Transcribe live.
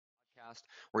podcast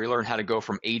where you learn how to go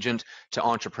from agent to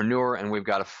entrepreneur. And we've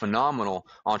got a phenomenal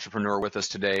entrepreneur with us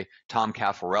today, Tom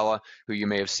Cafarella, who you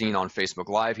may have seen on Facebook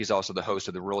Live. He's also the host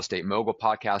of the Real Estate Mogul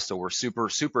podcast. So we're super,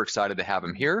 super excited to have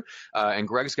him here. And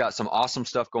Greg's got some awesome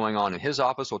stuff going on in his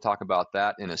office. We'll talk about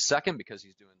that in a second because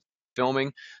he's doing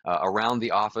filming around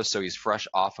the office. So he's fresh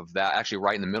off of that, actually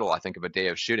right in the middle, I think, of a day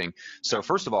of shooting. So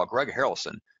first of all, Greg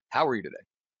Harrelson, how are you today?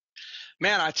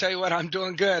 Man, I tell you what, I'm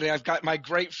doing good. I've got my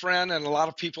great friend, and a lot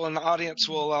of people in the audience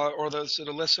will, or those that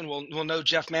will listen, will know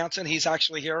Jeff Manson. He's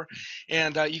actually here,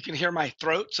 and you can hear my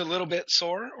throat's a little bit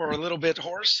sore or a little bit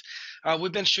hoarse.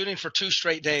 We've been shooting for 2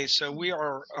 straight days, so we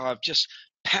are just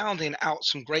pounding out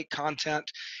some great content,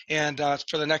 and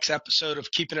for the next episode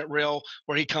of Keeping It Real,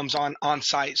 where he comes on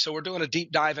site. So we're doing a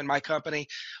deep dive in my company,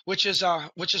 which has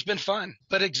been fun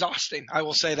but exhausting, I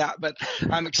will say that. But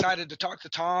I'm excited to talk to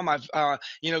Tom. I've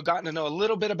gotten to know a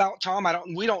little bit about Tom.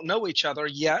 We don't know each other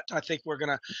yet. I think we're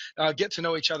gonna get to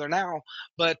know each other now.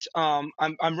 But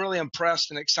I'm really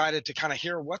impressed and excited to kind of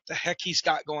hear what the heck he's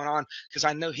got going on, because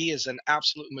I know he is an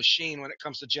absolute machine when it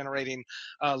comes to generating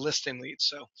listing leads.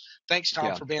 So thanks,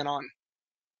 Tom, for being on.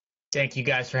 Thank you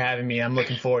guys for having me. I'm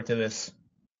looking forward to this.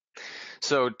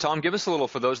 So, Tom, give us a little,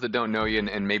 for those that don't know you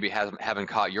and maybe haven't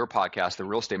caught your podcast, the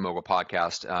Real Estate Mogul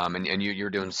podcast, and you're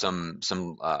doing some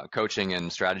coaching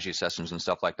and strategy sessions and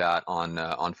stuff like that on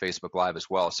Facebook Live as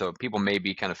well. So people may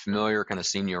be kind of familiar, kind of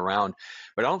seen you around,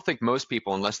 but I don't think most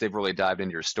people, unless they've really dived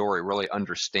into your story, really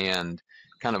understand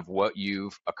kind of what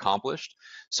you've accomplished.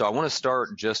 So I want to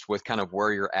start just with kind of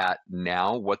where you're at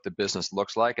now, what the business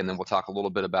looks like, and then we'll talk a little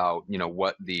bit about,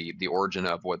 what the origin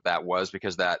of what that was,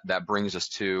 because that brings us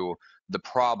to the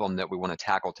problem that we want to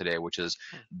tackle today, which is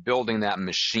building that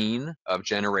machine of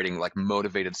generating like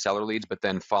motivated seller leads, but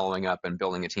then following up and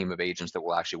building a team of agents that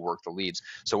will actually work the leads.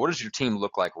 So what does your team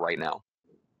look like right now?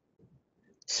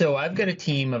 So I've got a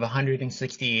team of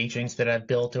 160 agents that I've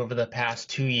built over the past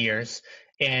 2 years.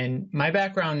 And my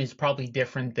background is probably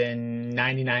different than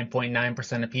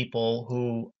 99.9% of people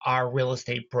who are real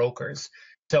estate brokers.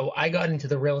 So I got into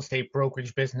the real estate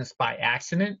brokerage business by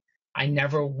accident. I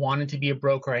never wanted to be a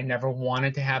broker. I never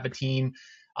wanted to have a team.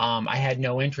 I had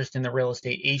no interest in the real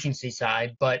estate agency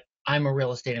side, but I'm a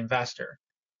real estate investor.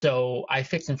 So I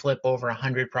fix and flip over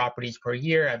 100 properties per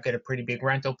year. I've got a pretty big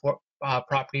rental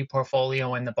property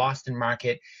portfolio in the Boston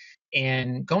market.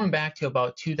 And going back to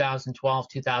about 2012,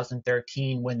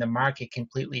 2013, when the market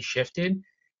completely shifted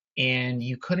and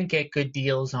you couldn't get good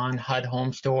deals on HUD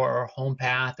Home Store or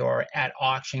HomePath or at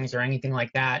auctions or anything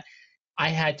like that, I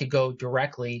had to go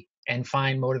directly and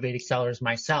find motivated sellers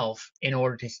myself in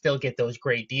order to still get those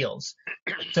great deals.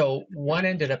 So what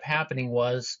ended up happening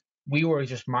was we were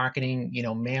just marketing,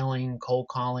 mailing, cold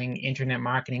calling, internet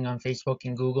marketing on Facebook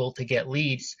and Google to get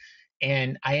leads.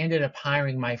 And I ended up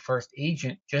hiring my first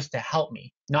agent just to help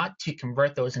me, not to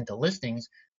convert those into listings,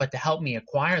 but to help me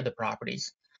acquire the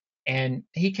properties. And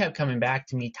he kept coming back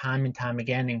to me time and time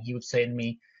again. And he would say to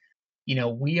me,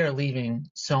 we are leaving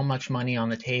so much money on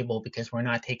the table because we're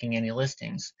not taking any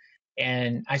listings.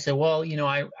 And I said, well,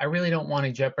 I really don't want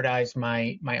to jeopardize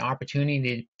my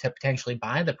opportunity to potentially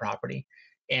buy the property.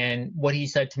 And what he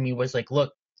said to me was like,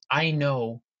 look, I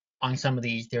know on some of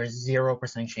these, there's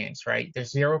 0% chance, right?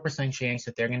 There's 0% chance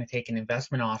that they're going to take an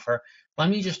investment offer. Let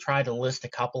me just try to list a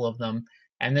couple of them.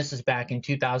 And this is back in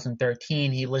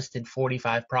 2013. He listed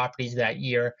 45 properties that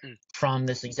year from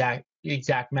this exact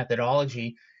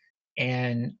methodology.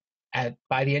 And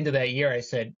by the end of that year, I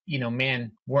said,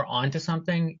 man, we're on to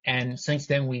something. And since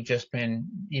then, we've just been,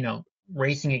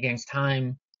 racing against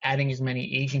time, adding as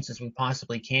many agents as we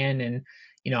possibly can. And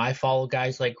I follow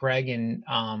guys like Greg and,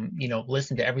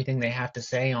 listen to everything they have to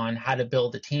say on how to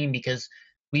build a team, because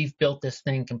we've built this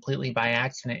thing completely by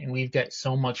accident and we've got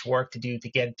so much work to do to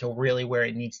get it to really where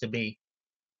it needs to be.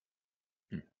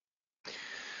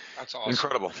 That's awesome.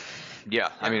 Incredible. Yeah.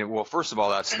 I mean, well, first of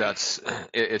all,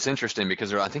 it's interesting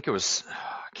because I think it was,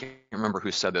 I can't remember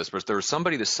who said this, but there was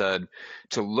somebody that said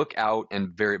to look out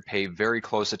and pay very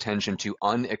close attention to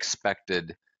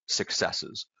unexpected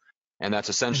successes. And that's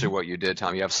essentially what you did,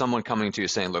 Tom. You have someone coming to you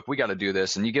saying, look, we got to do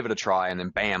this, and you give it a try, and then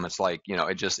bam, it's like,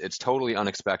 it's totally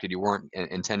unexpected. You weren't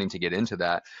intending to get into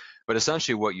that. But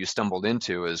essentially what you stumbled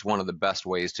into is one of the best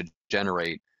ways to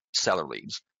generate seller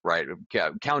leads, right?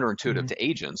 Counterintuitive to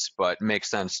agents, but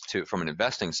makes sense from an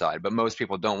investing side. But most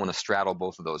people don't want to straddle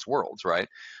both of those worlds, right?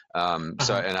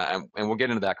 So, and we'll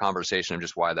get into that conversation of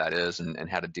just why that is and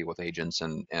how to deal with agents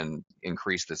and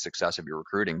increase the success of your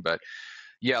recruiting. But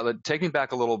yeah, take me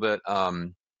back a little bit.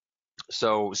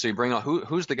 So you bring on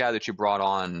who's the guy that you brought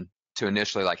on to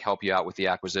initially like help you out with the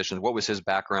acquisitions? What was his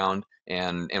background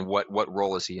and what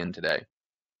role is he in today?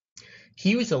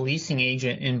 he was a leasing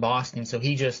agent in Boston. So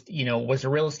he just, was a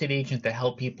real estate agent that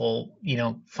helped people,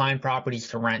 find properties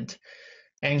to rent.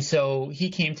 And so he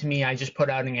came to me. I just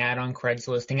put out an ad on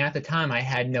Craigslist. And at the time, I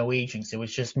had no agents. It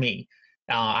was just me.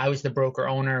 I was the broker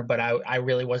owner, but I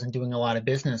really wasn't doing a lot of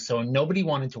business. So nobody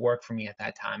wanted to work for me at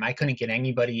that time. I couldn't get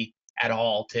anybody at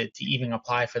all to even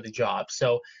apply for the job.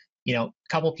 So, a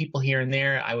couple people here and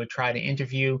there, I would try to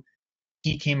interview.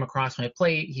 He came across my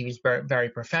plate. He was very, very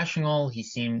professional. He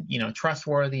seemed,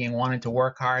 trustworthy and wanted to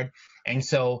work hard. And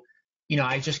so,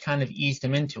 I just kind of eased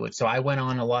him into it. So I went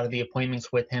on a lot of the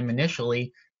appointments with him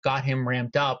initially, got him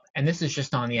ramped up. And this is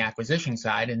just on the acquisition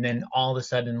side. And then all of a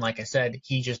sudden, like I said,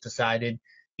 he just decided,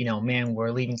 man,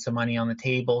 we're leaving some money on the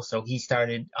table. So he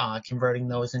started converting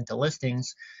those into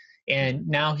listings. And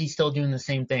now he's still doing the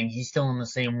same thing. He's still in the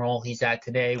same role he's at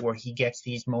today, where he gets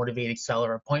these motivated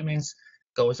seller appointments,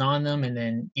 goes on them, and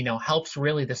then, helps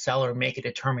really the seller make a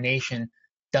determination.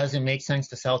 Does it make sense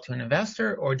to sell to an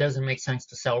investor, or does it make sense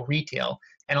to sell retail?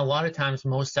 And a lot of times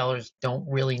most sellers don't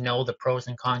really know the pros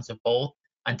and cons of both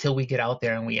until we get out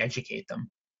there and we educate them.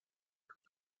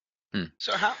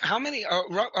 So how many I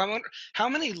wonder, how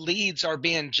many leads are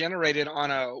being generated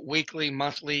on a weekly,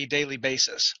 monthly, daily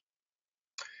basis?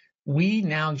 We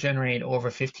now generate over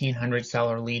 1,500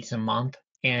 seller leads a month,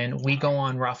 and we go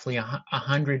on roughly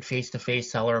 100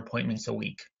 face-to-face seller appointments a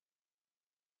week.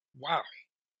 Wow.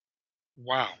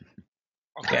 Wow.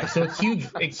 Okay. Yeah, so it's huge.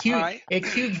 It's huge. Right.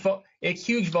 It's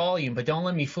huge volume. But don't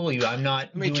let me fool you. I'm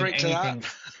not doing anything.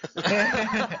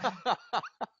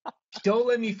 Don't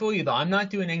let me fool you, though. I'm not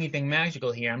doing anything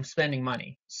magical here. I'm spending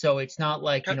money. So it's not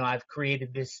like, I've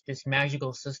created this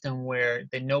magical system where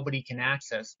that nobody can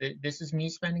access. This is me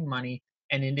spending money,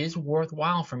 and it is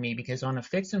worthwhile for me because on a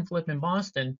fix and flip in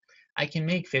Boston, I can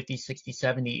make 50, 60,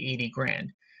 70, 80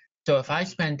 grand. So if I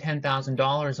spend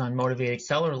 $10,000 on motivated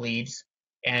seller leads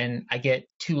and I get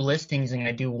 2 listings and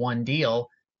I do 1 deal,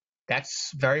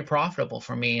 that's very profitable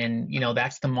for me. And,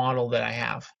 that's the model that I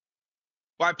have.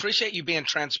 Well, I appreciate you being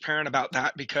transparent about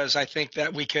that, because I think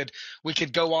that we could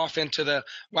go off into the,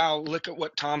 wow, look at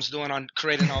what Tom's doing on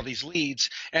creating all these leads,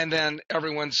 and then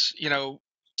everyone's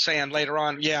saying later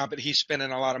on, yeah, but he's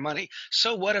spending a lot of money.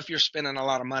 So what if you're spending a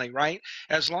lot of money, right?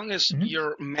 As long as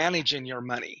you're managing your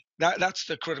money, that's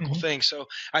the critical thing. So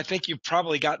I think you've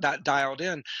probably got that dialed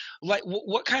in. Like,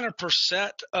 what kind of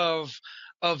percent of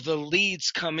the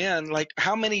leads come in? Like,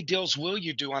 how many deals will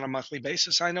you do on a monthly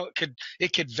basis? I know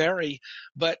it could vary,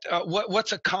 but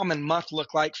what's a common month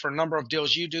look like for number of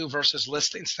deals you do versus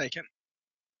listings taken?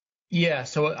 Yeah,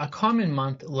 so a common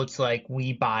month looks like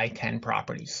we buy 10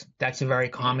 properties. That's a very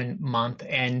common month.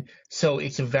 And so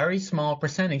it's a very small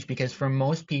percentage because for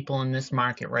most people in this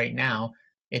market right now,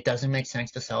 it doesn't make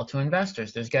sense to sell to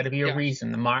investors. There's got to be a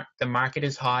reason. The market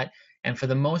is hot. And for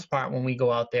the most part, when we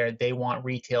go out there, they want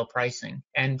retail pricing.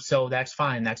 And so that's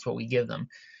fine. That's what we give them.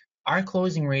 Our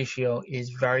closing ratio is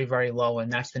very, very low. And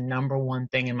that's the number one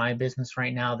thing in my business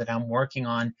right now that I'm working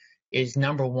on is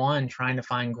number one, trying to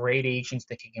find great agents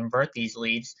that can convert these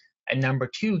leads. And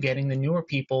number two, getting the newer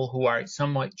people who are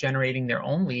somewhat generating their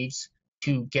own leads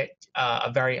to get a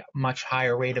very much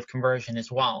higher rate of conversion as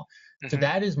well. So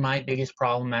that is my biggest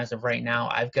problem as of right now.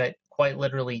 I've got quite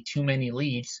literally too many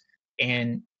leads,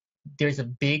 and there's a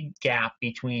big gap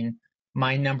between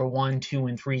my number 1, 2,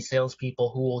 and 3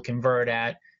 salespeople who will convert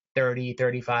at 30,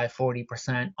 35,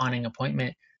 40% on an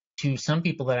appointment to some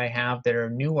people that I have that are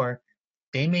newer.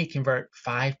 They may convert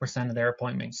 5% of their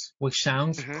appointments, which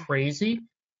sounds crazy,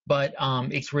 but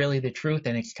it's really the truth.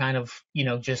 And it's kind of,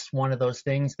 just one of those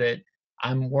things that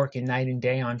I'm working night and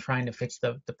day on trying to fix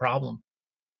the problem.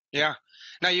 Yeah.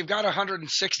 Now you've got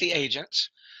 160 agents.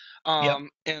 Yep.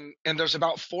 And there's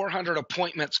about 400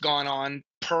 appointments going on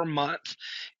per month.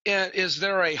 And is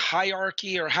there a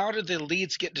hierarchy, or how do the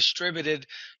leads get distributed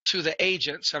to the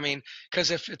agents? I mean, because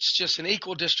if it's just an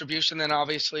equal distribution, then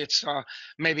obviously it's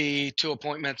maybe 2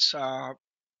 appointments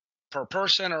per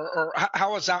person, or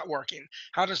how is that working?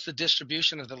 How does the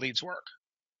distribution of the leads work?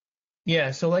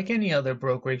 Yeah, so like any other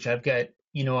brokerage, I've got,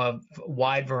 a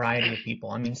wide variety of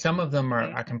people. I mean, some of them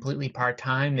are completely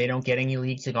part-time. They don't get any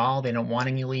leads at all. They don't want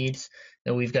any leads.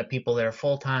 Then we've got people that are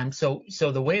full-time. So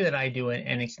the way that I do it,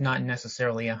 and it's not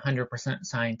necessarily 100%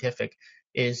 scientific,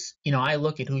 is, I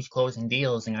look at who's closing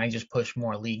deals and I just push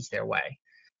more leads their way.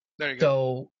 There you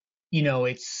go. So,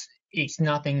 it's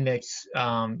nothing that's,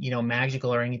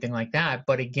 magical or anything like that.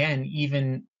 But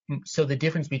again, so the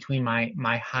difference between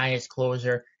my highest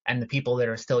closer and the people that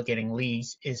are still getting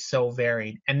leads is so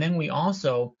varied. And then we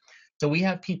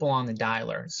have people on the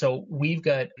dialer. So we've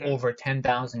got over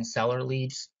 10,000 seller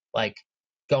leads, like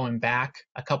going back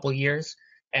a couple years.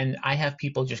 And I have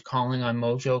people just calling on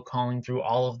Mojo, calling through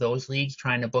all of those leads,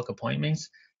 trying to book appointments.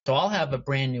 So I'll have a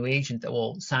brand new agent that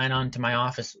will sign on to my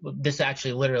office. This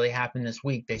actually literally happened this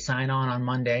week. They sign on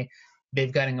Monday.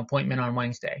 They've got an appointment on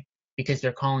Wednesday because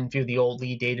they're calling through the old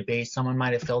lead database. Someone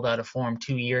might have filled out a form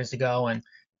 2 years ago, and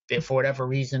for whatever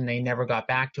reason, they never got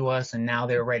back to us, and now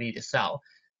they're ready to sell.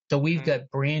 So we've Mhm. got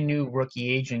brand new rookie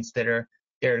agents that are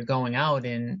they're going out,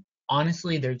 and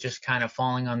honestly, they're just kind of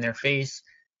falling on their face.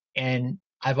 And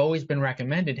I've always been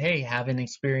recommended, hey, have an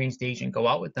experienced agent go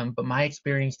out with them. But my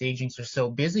experienced agents are so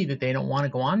busy that they don't want to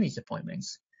go on these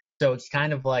appointments. So it's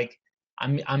kind of like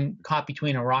I'm caught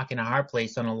between a rock and a hard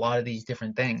place on a lot of these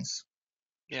different things.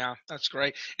 Yeah, that's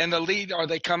great. And the lead, are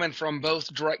they coming from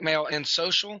both direct mail and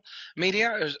social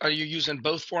media? Or are you using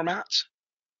both formats?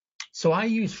 So I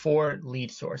use 4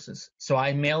 lead sources. So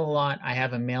I mail a lot. I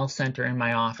have a mail center in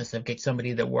my office. I've got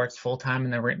somebody that works full time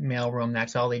in the mail room.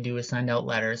 That's all they do is send out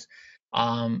letters.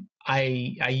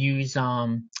 I use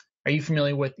are you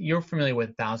familiar with you're familiar with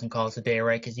 1,000 calls a day,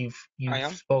 right? Because I you've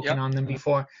am. spoken Yep. on them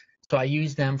before. So I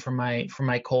use them for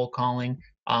my cold calling.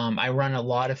 I run a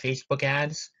lot of Facebook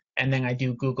ads, and then I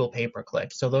do Google pay per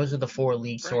click. So those are the 4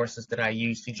 lead Right. sources that I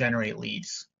use to generate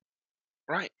leads.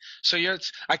 Right. So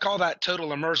I call that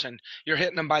total immersion. You're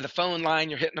hitting them by the phone line,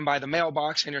 you're hitting them by the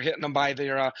mailbox, and you're hitting them by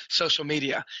their social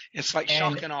media. It's like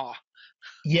shock And and awe.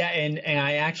 yeah, and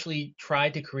I actually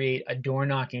tried to create a door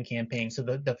knocking campaign. So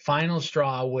the final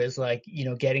straw was like,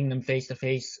 getting them face to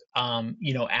face,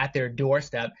 at their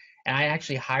doorstep. And I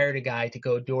actually hired a guy to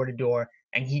go door to door,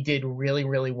 and he did really,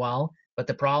 really well. But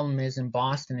the problem is in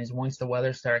Boston is once the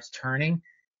weather starts turning,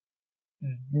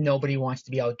 nobody wants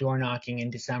to be out door knocking in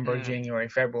December, Mm, January,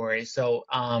 February. So,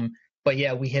 but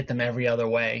yeah, we hit them every other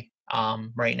way,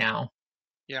 right now.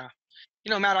 yeah.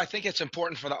 Matt, I think it's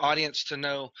important for the audience to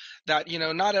know that,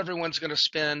 not everyone's going to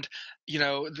spend,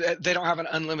 they don't have an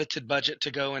unlimited budget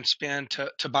to go and spend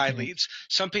to buy Mhm. leads.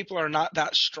 Some people are not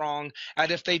that strong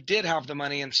at, if they did have the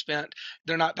money and spent,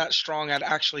 they're not that strong at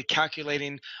actually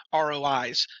calculating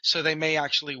ROIs. So they may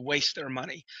actually waste their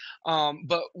money.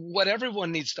 But what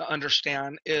everyone needs to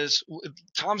understand is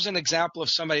Tom's an example of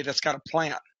somebody that's got a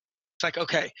plan. It's like,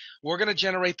 okay, we're going to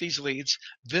generate these leads.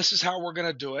 This is how we're going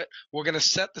to do it. We're going to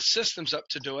set the systems up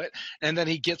to do it. And then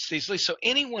he gets these leads. So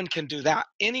anyone can do that.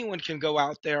 Anyone can go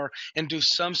out there and do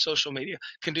some social media,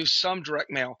 can do some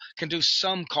direct mail, can do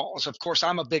some calls. Of course,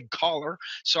 I'm a big caller,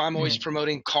 so I'm always Mhm.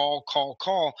 promoting call, call,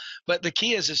 call. But the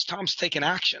key is Tom's taking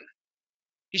action.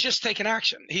 He's just taken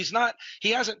action.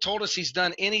 He hasn't told us he's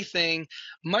done anything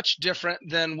much different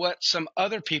than what some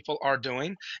other people are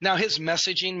doing. Now, his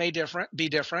messaging may be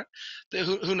different.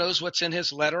 Who knows what's in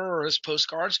his letter or his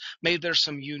postcards? Maybe there's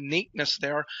some uniqueness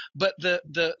there, but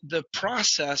the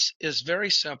process is very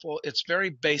simple. It's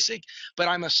very basic, but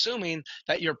I'm assuming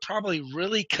that you're probably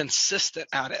really consistent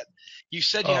at it. You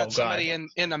said you Oh had God. somebody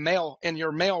in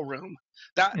your mail room.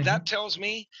 That Mhm. tells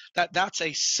me that that's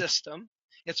a system.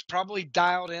 It's probably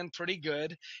dialed in pretty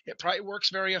good. It probably works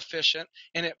very efficient,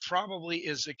 and it probably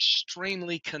is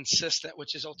extremely consistent,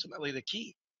 which is ultimately the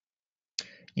key.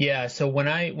 Yeah, so when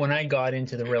I got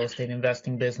into the real estate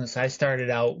investing business, I started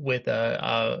out with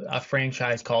a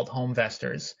franchise called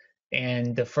Homevestors.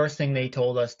 And the first thing they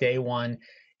told us day one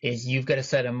is you've got to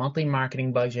set a monthly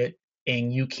marketing budget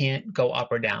and you can't go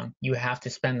up or down. You have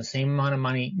to spend the same amount of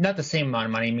money, not the same amount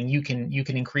of money. I mean, you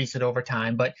can increase it over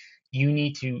time, but you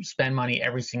need to spend money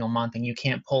every single month and you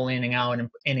can't pull in and out and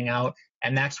in and out.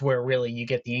 And that's where really you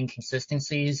get the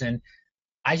inconsistencies. And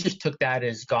I just took that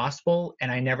as gospel and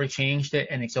I never changed it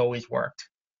and it's always worked.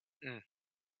 Mm,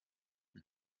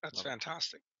 that's Love it.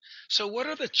 fantastic. So, what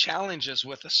are the challenges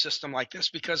with a system like this?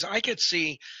 Because I could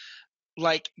see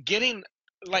like getting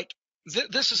like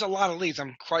this is a lot of leads.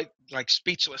 I'm quite like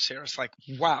speechless here. It's like,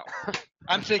 wow.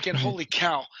 I'm thinking, Mhm. holy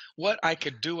cow, what I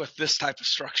could do with this type of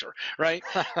structure, right?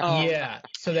 Um, Yeah,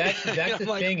 so that's I'm the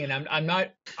like, thing, and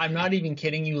I'm not even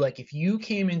kidding you. Like if you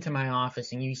came into my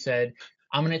office and you said,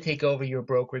 "I'm going to take over your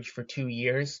brokerage for 2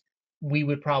 years," we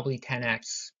would probably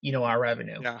 10x, our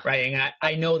revenue, yeah. right? And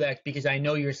I know that because I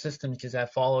know your systems because I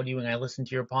followed you and I listened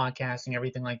to your podcast and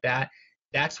everything like that.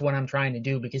 That's what I'm trying to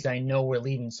do because I know we're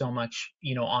leaving so much,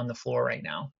 on the floor right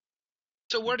now.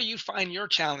 So where do you find your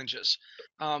challenges?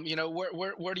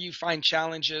 Where do you find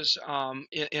challenges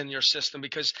in your system?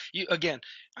 Because again,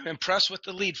 I'm impressed with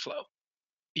the lead flow.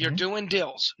 You're Hmm. doing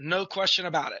deals, no question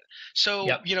about it. So,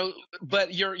 Yep.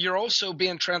 but you're also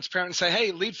being transparent and say,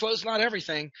 hey, lead flow is not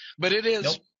everything, but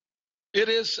Nope. it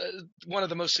is one of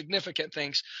the most significant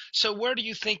things. So where do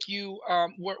you think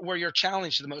where you're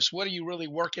challenged the most? What are you really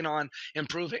working on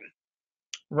improving?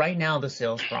 right now the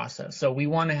sales process. So we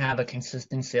want to have a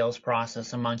consistent sales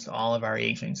process amongst all of our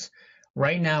agents.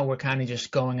 Right now we're kind of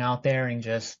just going out there and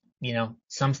just,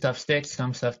 some stuff sticks,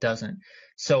 some stuff doesn't.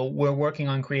 So we're working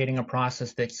on creating a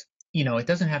process that's, it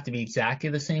doesn't have to be exactly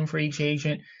the same for each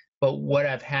agent, but what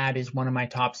I've had is one of my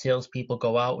top salespeople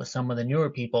go out with some of the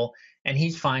newer people, and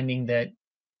he's finding that,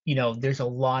 there's a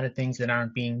lot of things that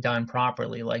aren't being done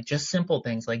properly, like just simple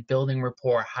things like building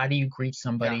rapport. How do you greet Yeah.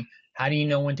 somebody? How do you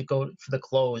know when to go for the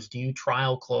close? Do you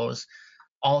trial close?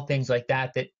 All things like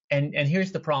that. And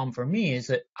here's the problem for me is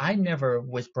that I never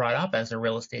was brought up as a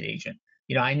real estate agent.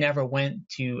 I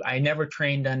never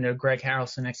trained under Greg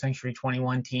Harrelson X Century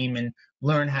 21 team and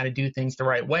learned how to do things the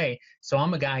right way. So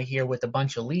I'm a guy here with a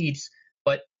bunch of leads,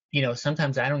 but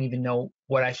sometimes I don't even know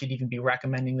what I should even be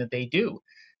recommending that they do.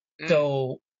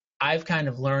 So I've kind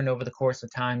of learned over the course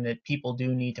of time that people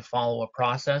do need to follow a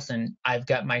process, and I've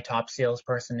got my top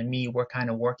salesperson and me, we're kind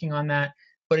of working on that,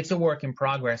 but it's a work in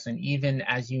progress. And even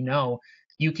as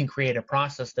you can create a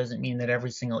process doesn't mean that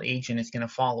every single agent is going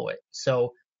to follow it.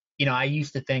 So, I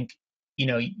used to think,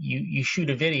 you shoot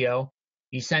a video,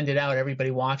 you send it out, everybody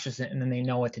watches it, and then they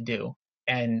know what to do.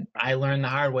 And I learned the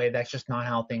hard way that's just not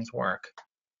how things work.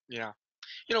 Yeah.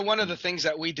 One of the things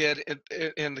that we did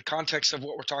in the context of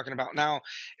what we're talking about now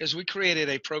is we created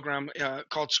a program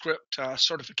called Script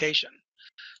Certification.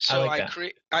 So I like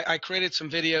that. I created some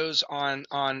videos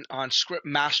on script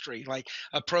mastery, like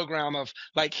a program of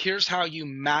like, here's how you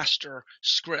master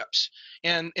scripts.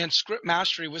 And script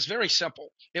mastery was very simple.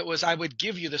 It was, I would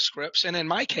give you the scripts. And in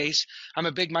my case, I'm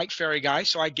a big Mike Ferry guy.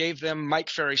 So I gave them Mike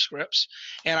Ferry scripts.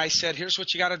 And I said, here's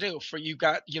what you got to do you've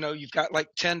got like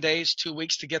 10 days, 2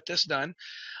 weeks to get this done.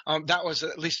 That was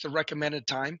at least the recommended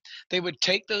time. They would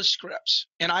take those scripts,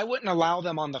 and I wouldn't allow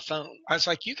them on the phone. I was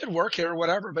like, you could work here or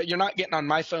whatever, but you're not getting on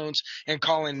my phones and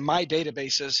calling my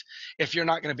databases if you're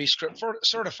not going to be script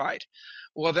certified.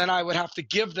 Well, then I would have to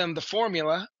give them the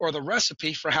formula or the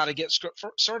recipe for how to get script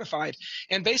certified.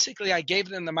 And basically, I gave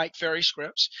them the Mike Ferry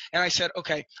scripts, and I said,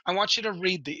 okay, I want you to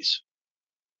read these.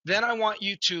 Then I want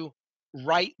you to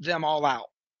write them all out.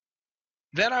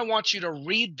 Then I want you to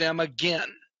read them again.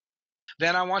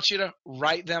 Then I want you to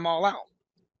write them all out.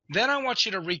 Then I want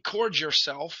you to record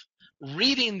yourself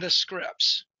reading the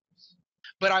scripts.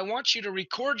 But I want you to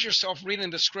record yourself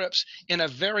reading the scripts in a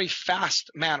very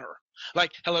fast manner.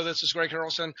 Like, hello, this is Greg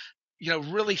Harrelson,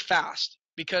 really fast.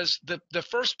 Because the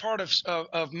first part of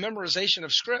memorization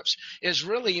of scripts is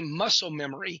really muscle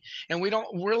memory. And we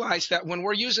don't realize that when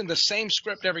we're using the same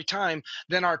script every time,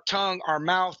 then our tongue, our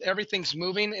mouth, everything's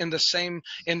moving in the same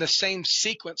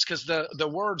sequence, because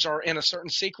the words are in a certain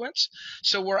sequence.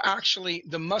 So we're actually,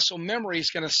 the muscle memory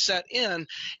is going to set in,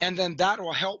 and then that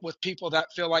will help with people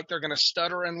that feel like they're going to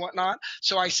stutter and whatnot.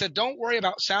 So I said, don't worry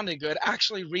about sounding good.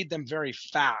 Actually read them very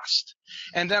fast.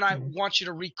 And then I want you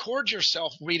to record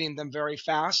yourself reading them very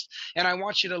fast. And I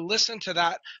want you to listen to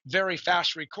that very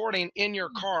fast recording in your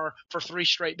car for 3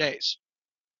 straight days.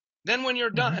 Then when you're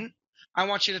done, I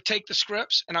want you to take the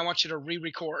scripts and I want you to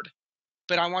re-record.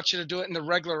 But I want you to do it in the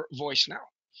regular voice now.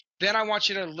 Then I want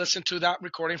you to listen to that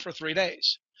recording for 3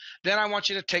 days. Then I want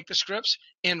you to take the scripts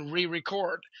and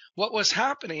re-record. What was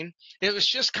happening, it was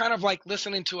just kind of like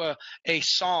listening to a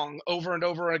song over and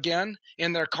over again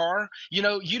in their car. You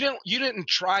didn't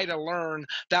try to learn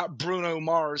that Bruno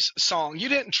Mars song. You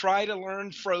didn't try to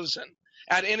learn Frozen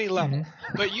at any level.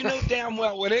 But damn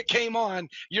well when it came on,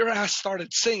 your ass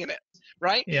started singing it.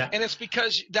 Right? Yeah. And it's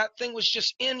because that thing was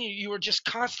just in you. You were just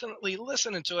constantly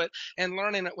listening to it and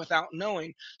learning it without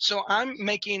knowing. So I'm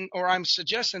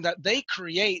suggesting that they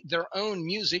create their own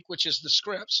music, which is the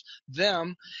scripts,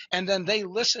 and then they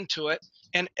listen to it.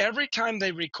 And every time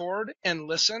they record and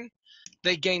listen,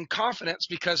 they gain confidence,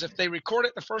 because if they record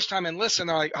it the first time and listen,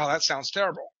 they're like, oh, that sounds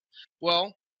terrible.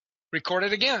 Well, record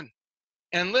it again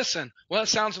and listen. Well, it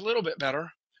sounds a little bit better.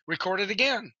 Record it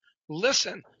again.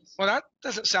 Listen. Well, that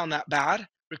doesn't sound that bad.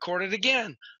 Record it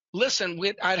again. Listen,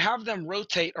 I'd have them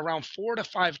rotate around 4 to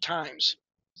 5 times.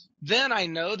 Then I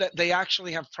know that they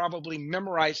actually have probably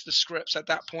memorized the scripts at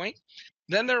that point.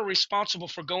 Then they're responsible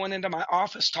for going into my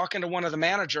office, talking to one of the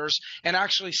managers, and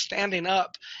actually standing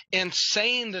up and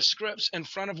saying the scripts in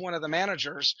front of one of the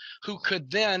managers, who could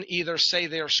then either say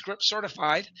they are script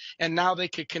certified and now they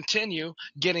could continue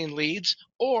getting leads,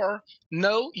 or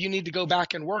no, you need to go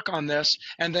back and work on this.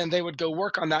 And then they would go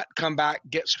work on that, come back,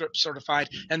 get script certified.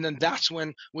 And then that's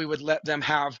when we would let them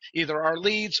have either our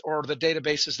leads or the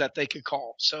databases that they could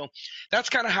call. So that's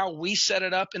kind of how we set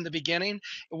it up in the beginning.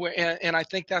 And I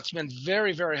think that's been very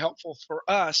very, very helpful for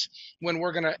us when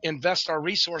we're going to invest our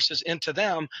resources into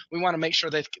them. We want to make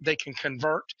sure that they can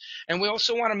convert. And we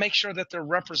also want to make sure that they're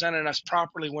representing us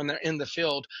properly when they're in the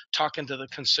field talking to the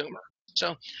consumer.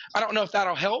 So I don't know if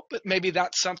that'll help, but maybe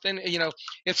that's something,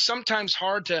 it's sometimes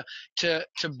hard to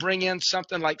bring in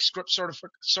something like script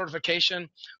certification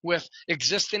with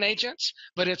existing agents,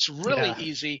 but it's really Yeah.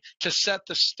 easy to set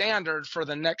the standard for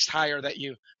the next hire that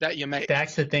you make.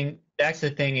 That's the thing. That's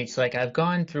the thing. It's like I've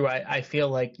gone through, I feel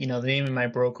like, the name of my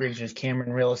brokerage is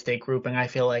Cameron Real Estate Group. And I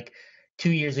feel like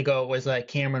 2 years ago it was like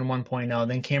Cameron 1.0,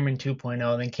 then Cameron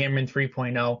 2.0, then Cameron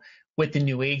 3.0 with the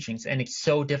new agents. And it's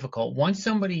so difficult. Once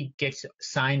somebody gets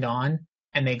signed on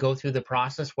and they go through the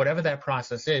process, whatever that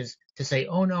process is, to say,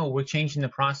 oh no, we're changing the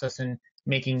process and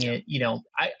making it,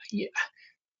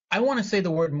 I want to say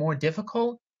the word more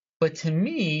difficult, but to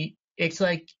me, it's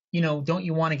like, don't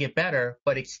you want to get better?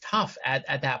 But it's tough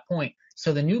at that point.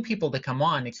 So the new people that come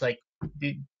on, it's like,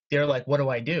 they're like, what do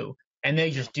I do? And they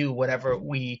just do whatever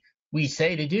we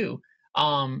say to do.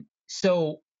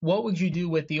 So what would you do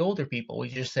with the older people? Would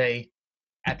you just say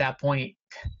at that point,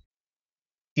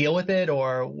 deal with it?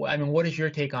 Or, I mean, what is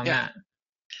your take on Yeah. that?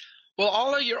 Well,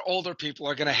 all of your older people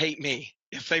are going to hate me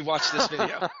if they watch this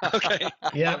video. Okay.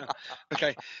 Yeah.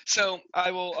 Okay. So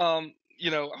I will,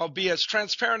 I'll be as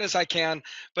transparent as I can,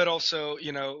 but also,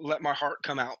 let my heart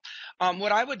come out.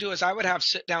 What I would do is I would have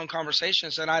sit down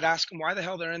conversations and I'd ask them why the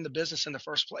hell they're in the business in the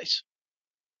first place.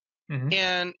 Hmm.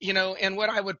 And what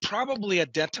I would probably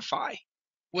identify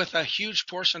with a huge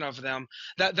portion of them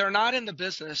that they're not in the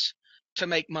business to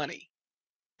make money.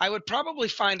 I would probably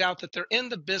find out that they're in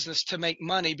the business to make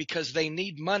money because they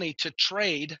need money to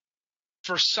trade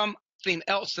for something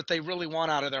else that they really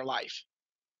want out of their life.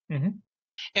 Hmm.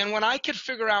 And when I could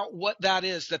figure out what that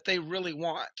is that they really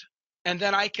want, and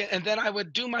then I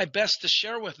would do my best to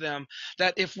share with them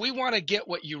that if we want to get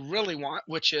what you really want,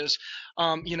 which is,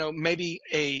 maybe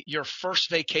your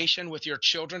first vacation with your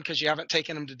children because you haven't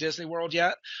taken them to Disney World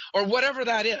yet, or whatever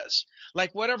that is,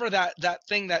 like whatever that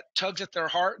thing that tugs at their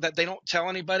heart that they don't tell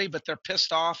anybody, but they're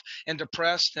pissed off and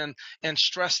depressed and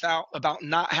stressed out about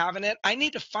not having it. I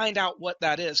need to find out what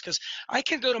that is because I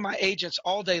can go to my agents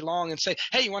all day long and say,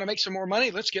 hey, you want to make some more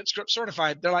money? Let's get script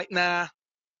certified. They're like, nah.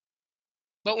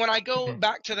 But when I go Hmm.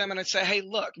 back to them and I say, hey,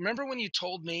 look, remember when you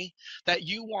told me that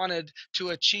you wanted to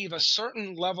achieve a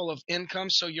certain level of income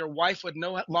so your wife would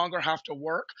no longer have to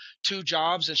work 2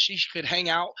 jobs and she could hang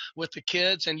out with the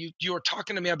kids? And you were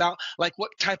talking to me about like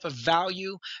what type of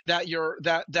value that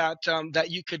that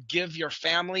you could give your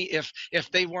family if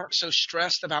they weren't so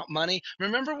stressed about money.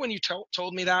 Remember when you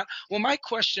told me that? Well, my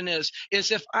question is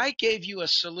if I gave you a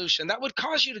solution that would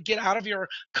cause you to get out of your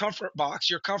comfort box,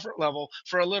 your comfort level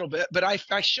for a little bit, but I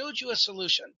showed you a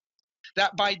solution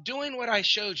that by doing what I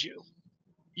showed you,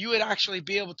 you would actually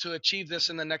be able to achieve this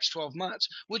in the next 12 months.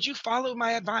 Would you follow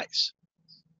my advice?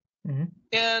 Hmm.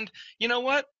 And you know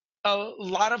what? A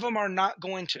lot of them are not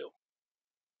going to,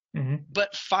 Hmm.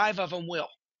 but 5 of them will.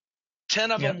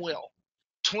 10 of them Yep. will.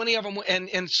 20 of them will.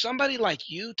 And somebody like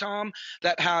you, Tom,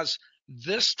 that has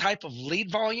this type of lead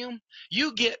volume,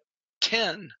 you get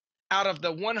 10 out of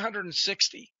the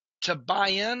 160 to buy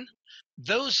in.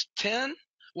 Those 10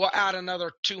 will add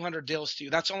another 200 deals to you.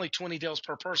 That's only 20 deals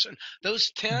per person.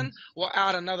 Those 10 Hmm. will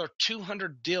add another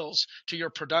 200 deals to your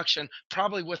production,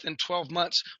 probably within 12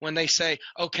 months when they say,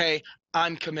 okay,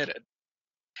 I'm committed.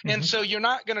 And Hmm. so you're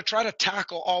not going to try to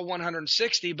tackle all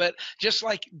 160, but just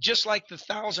like the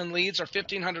 1,000 leads or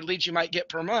 1,500 leads you might get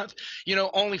per month,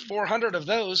 only 400 of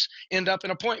those end up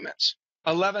in appointments.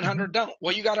 1,100 Hmm. don't.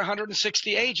 Well, you got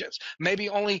 160 agents. Maybe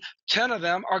only 10 of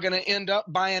them are going to end up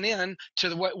buying in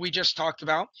to what we just talked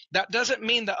about. That doesn't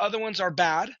mean the other ones are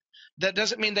bad. That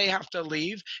doesn't mean they have to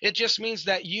leave. It just means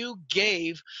that you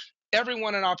gave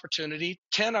everyone an opportunity.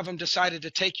 10 of them decided to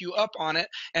take you up on it,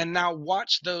 and now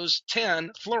watch those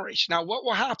 10 flourish. Now, what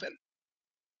will happen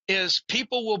is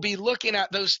people will be looking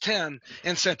at those 10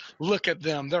 and saying, look at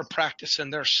them, they're practicing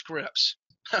their scripts.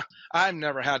 I've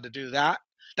never had to do that.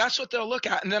 That's what they'll look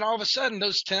at. And then all of a sudden,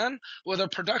 those 10, well, their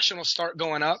production will start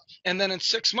going up. And then in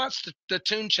 6 months, the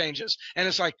tune changes. And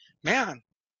it's like, man,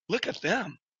 look at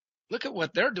them. Look at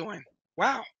what they're doing.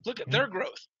 Wow, look at their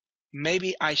growth.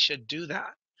 Maybe I should do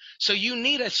that. So you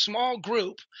need a small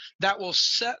group that will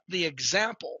set the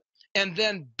example and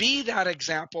then be that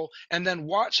example and then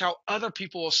watch how other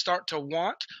people will start to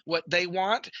want what they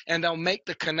want, and they'll make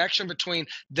the connection between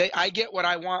I get what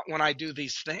I want when I do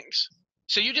these things.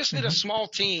 So you just need a Hmm. small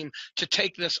team to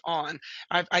take this on.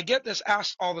 I get this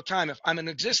asked all the time. If I'm an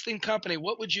existing company,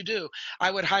 what would you do? I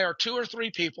would hire 2 or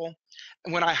 3 people.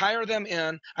 And when I hire them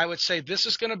in, I would say, this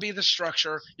is going to be the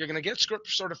structure. You're going to get script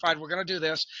certified. We're going to do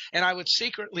this. And I would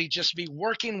secretly just be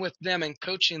working with them and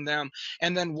coaching them.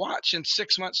 And then watch in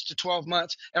 6 months to 12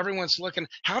 months, everyone's looking,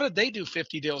 how did they do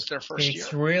 50 deals their first year?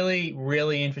 It's really,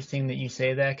 really interesting that you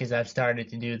say that because I've started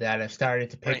to do that. I've started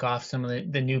to pick Right. off some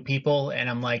of the new people, and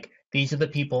I'm like, these are the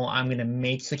people I'm going to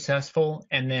make successful,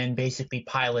 and then basically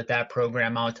pilot that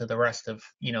program out to the rest of,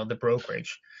 the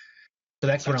brokerage. So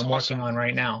that's what That's I'm working awesome. on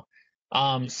right now.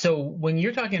 So when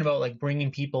you're talking about like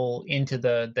bringing people into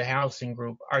the Harrelson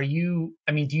group, I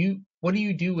mean, what do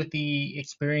you do with the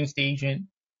experienced agent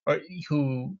or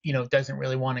who, doesn't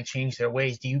really want to change their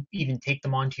ways? Do you even take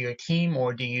them onto your team,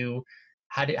 or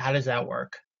how does that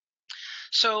work?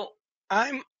 So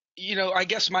I'm, I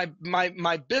guess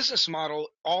my business model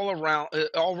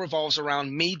all revolves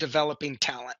around me developing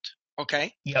talent.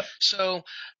 Okay. Yep. So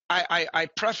I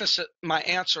preface my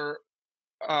answer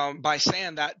by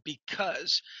saying that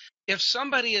because if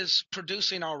somebody is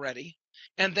producing already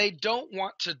and they don't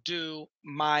want to do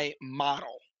my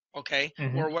model, okay,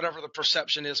 Hmm. or whatever the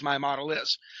perception is my model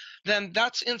is, then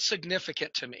that's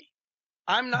insignificant to me.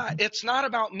 Hmm. It's not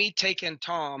about me taking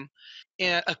Tom.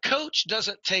 And a coach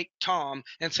doesn't take Tom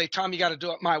and say, Tom, you got to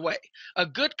do it my way. A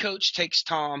good coach takes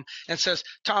Tom and says,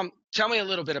 Tom, tell me a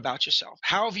little bit about yourself.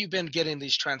 How have you been getting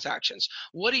these transactions?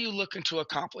 What are you looking to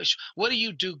accomplish? What do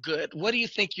you do good? What do you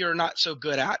think you're not so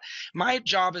good at? My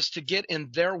job is to get in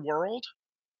their world,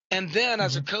 and then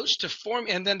as a Hmm. coach to form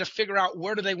and then to figure out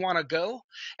where do they want to go,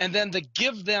 and then to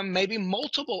give them maybe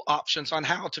multiple options on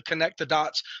how to connect the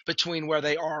dots between where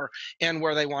they are and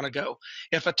where they want to go.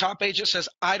 If a top agent says,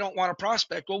 I don't want to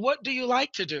prospect, well, what do you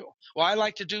like to do? Well, I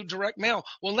like to do direct mail.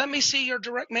 Well, let me see your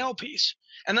direct mail piece.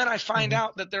 And then I find Hmm.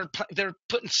 out that they're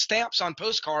putting stamps on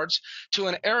postcards to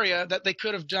an area that they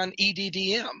could have done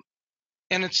EDDM.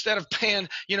 And instead of paying,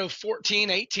 14,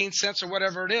 18 cents or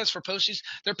whatever it is for postage,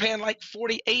 they're paying like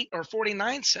 48 or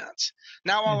 49 cents.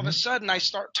 Now, all of a Hmm. sudden, I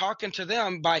start talking to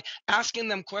them by asking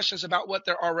them questions about what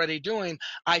they're already doing.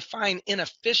 I find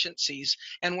inefficiencies.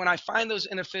 And when I find those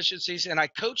inefficiencies and I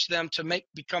coach them to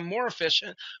become more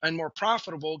efficient and more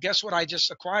profitable, guess what I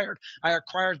just acquired? I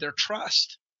acquired their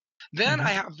trust. Then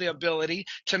I Hmm. have the ability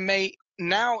to may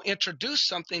now introduce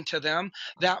something to them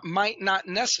that might not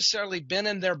necessarily been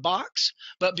in their box,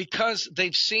 but because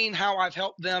they've seen how I've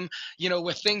helped them,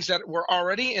 with things that were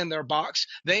already in their box,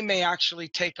 they may actually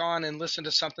take on and listen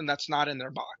to something that's not in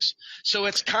their box. So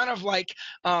it's kind of like,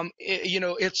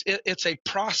 it's a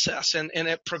process, and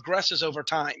it progresses over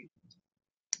time.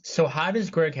 So how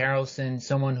does Greg Harrelson,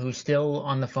 someone who's still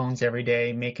on the phones every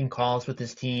day, making calls with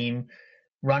his team,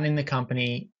 running the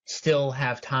company, still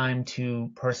have time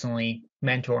to personally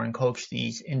mentor and coach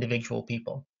these individual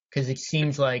people? Because it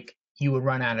seems like you would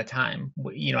run out of time,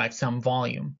 at some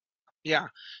volume. Yeah.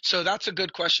 So that's a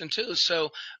good question too. So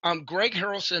Greg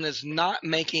Harrelson is not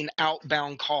making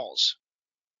outbound calls.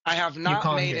 I have You not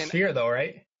call him made your an sphere, though,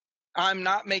 right? I'm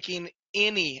not making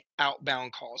any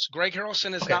outbound calls. Greg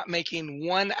Harrelson is Okay. not making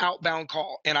one outbound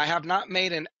call, and I have not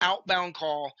made an outbound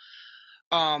call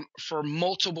for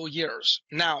multiple years.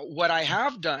 Now, what I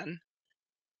have done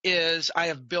is I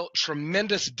have built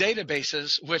tremendous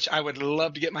databases, which I would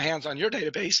love to get my hands on your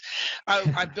database.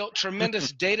 I've built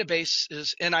tremendous databases,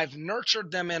 and I've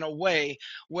nurtured them in a way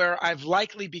where I've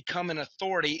likely become an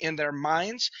authority in their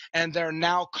minds, and they're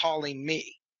now calling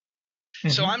me.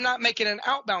 So Hmm. I'm not making an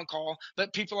outbound call,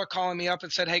 but people are calling me up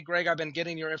and said, "Hey, Greg, I've been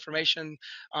getting your information,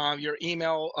 your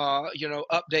email,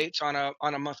 updates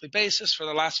on a monthly basis for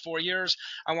the last 4 years.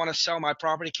 I want to sell my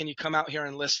property. Can you come out here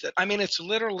and list it?" I mean, it's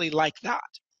literally like that.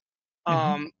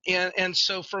 Hmm. And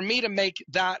so for me to make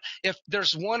that, if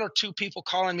there's 1 or 2 people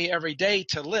calling me every day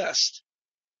to list,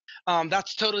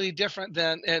 that's totally different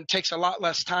than, and takes a lot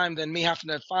less time than me having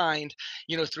to find,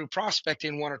 through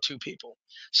prospecting 1 or 2 people.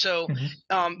 So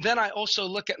Hmm. then I also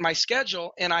look at my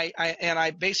schedule, and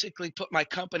I basically put my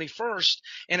company first.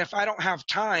 And if I don't have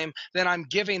time, then I'm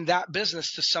giving that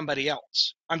business to somebody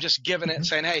else. I'm just giving it and Hmm.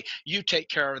 saying, hey, you take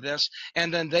care of this.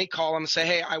 And then they call them and say,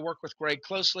 hey, I work with Greg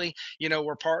closely.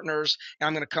 We're partners, and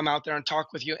I'm going to come out there and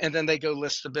talk with you. And then they go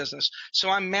list the business. So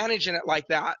I'm managing it like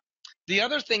that. The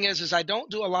other thing is I don't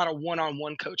do a lot of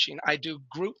one-on-one coaching. I do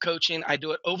group coaching. I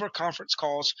do it over conference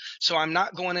calls. So I'm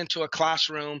not going into a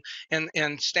classroom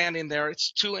and standing there.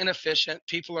 It's too inefficient.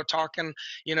 People are talking,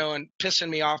 and pissing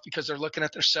me off because they're looking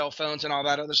at their cell phones and all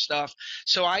that other stuff.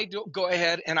 So I go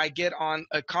ahead and I get on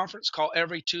a conference call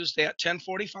every Tuesday at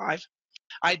 10:45.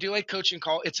 I do a coaching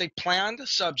call. It's a planned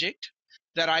subject.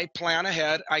 that I plan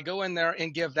ahead. I go in there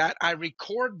and give that. I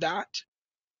record that,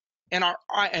 and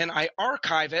I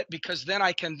archive it, because then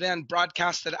I can then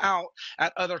broadcast it out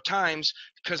at other times,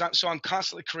 because I'm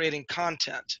constantly creating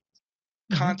content.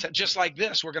 Hmm. Just like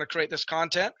this, we're going to create this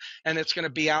content, and it's going to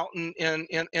be out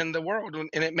in the world,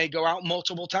 and it may go out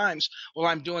multiple times. Well,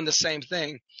 I'm doing the same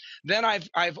thing. Then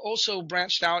I've also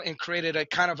branched out and created a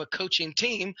kind of a coaching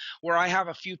team, where I have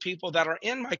a few people that are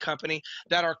in my company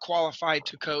that are qualified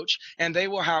to coach, and they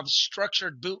will have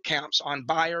structured boot camps on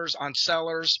buyers, on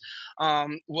sellers.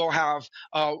 We'll have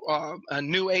a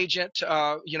new agent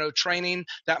training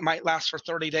that might last for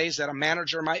 30 days, that a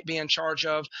manager might be in charge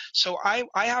of. So I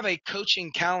have a coaching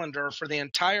calendar for the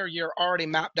entire year already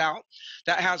mapped out,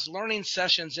 that has learning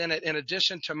sessions in it. In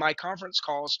addition to my conference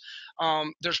calls,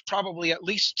 there's probably at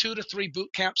least 2 to 3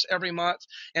 boot camps every month,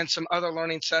 and some other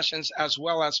learning sessions, as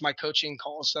well as my coaching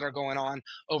calls that are going on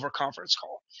over conference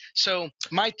call. So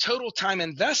my total time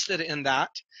invested in that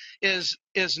is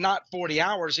not 40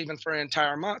 hours even for an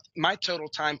entire month. My total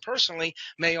time personally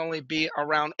may only be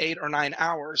around 8 or 9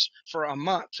 hours for a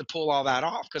month to pull all that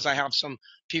off, because I have some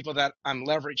people that I'm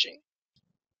leveraging.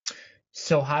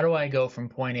 So how do I go from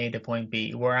point A to point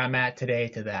B, where I'm at today,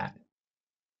 to that?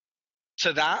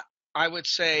 To that, I would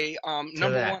say, To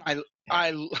number one, that.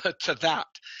 I to that.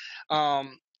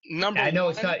 Number I know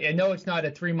it's one, not. I know it's not a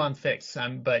 3-month fix.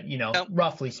 But no,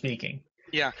 roughly speaking.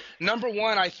 yeah. Number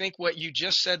one, I think what you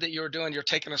just said that you're doing, you're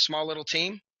taking a small little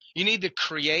team. You need to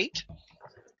create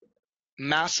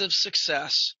massive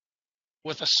success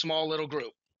with a small little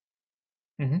group.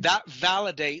 Hmm. That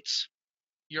validates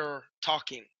your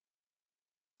talking.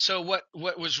 So what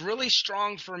was really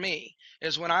strong for me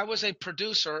is when I was a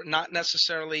producer, not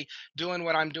necessarily doing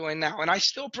what I'm doing now. And I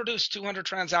still produce 200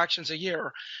 transactions a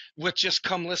year with just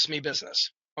come list me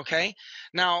business. Okay.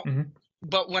 Now, Hmm.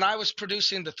 but when I was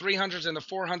producing the 300s and the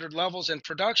 400 levels in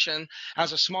production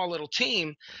as a small little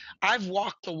team, I've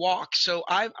walked the walk. So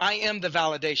I am the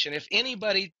validation. If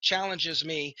anybody challenges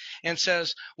me and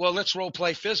says, well, let's role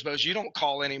play FISBOs, you don't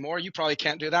call anymore, you probably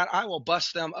can't do that, I will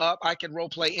bust them up. I can role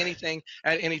play anything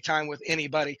at any time with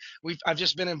anybody. I've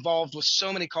just been involved with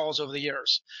so many calls over the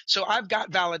years. So I've got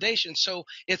validation. So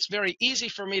it's very easy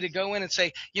for me to go in and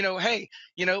say, hey,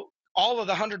 all of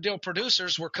the 100 deal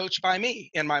producers were coached by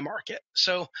me in my market.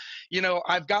 So,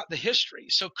 I've got the history.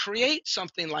 So create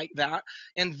something like that,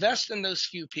 invest in those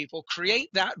few people, create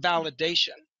that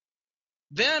validation.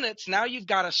 Then it's now you've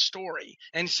got a story,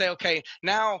 and you say, okay,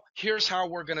 now here's how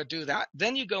we're going to do that.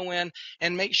 Then you go in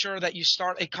and make sure that you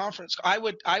start a conference. I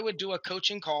would do a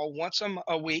coaching call once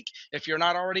a week. If you're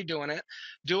not already doing it,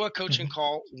 do a coaching Hmm.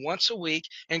 call once a week,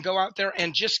 and go out there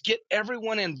and just get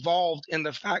everyone involved in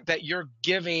the fact that you're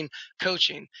giving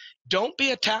coaching. Don't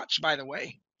be attached, by the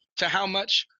way, to how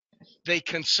much they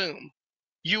consume.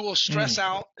 You will stress Mm.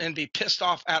 out and be pissed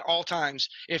off at all times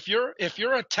if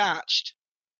you're attached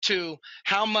to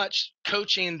how much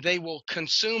coaching they will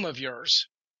consume of yours.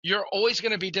 You're always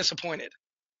going to be disappointed.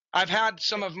 I've had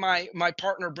some of my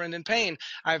partner Brendan Payne.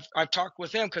 I've talked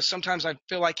with him, because sometimes I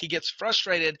feel like he gets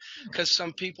frustrated because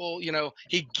some people,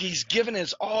 he's given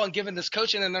his all and given this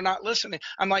coaching, and they're not listening.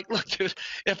 I'm like, look, dude,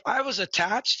 if I was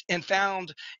attached and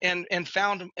found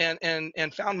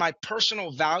found my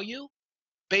personal value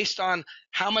based on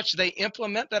how much they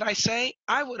implement that I say,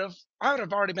 I would have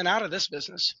already been out of this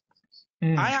business. I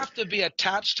Mm. have to be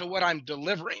attached to what I'm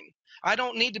delivering. I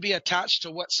don't need to be attached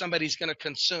to what somebody's going to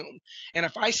consume. And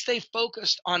if I stay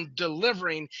focused on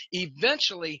delivering,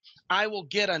 eventually I will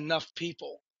get enough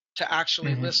people to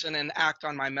actually Hmm. listen and act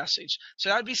on my message. So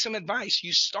that'd be some advice.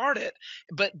 You start it,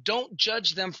 but don't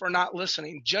judge them for not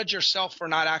listening. Judge yourself for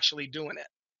not actually doing it.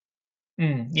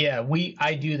 Mm. Yeah,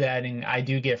 I do that, and I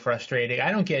do get frustrated.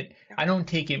 I don't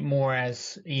take it more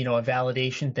as, a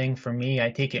validation thing for me. I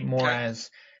take it more Okay. as,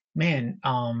 man,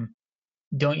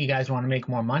 don't you guys want to make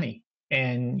more money?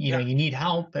 And, Yeah. you need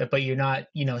help, but you're not,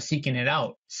 seeking it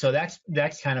out. So that's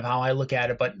kind of how I look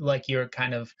at it. But like you're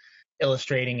kind of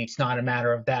illustrating, it's not a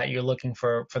matter of that. You're looking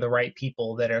for the right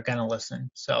people that are going to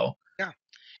listen. So Yeah.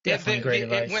 definitely great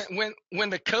When advice.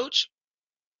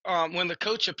 when the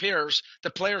coach appears,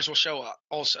 the players will show up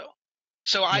also.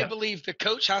 So I Yep. believe the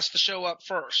coach has to show up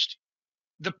first.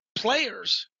 The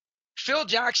players, Phil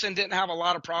Jackson didn't have a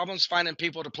lot of problems finding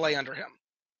people to play under him.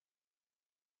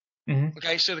 Hmm.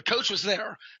 Okay, so the coach was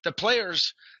there. The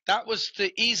players, that was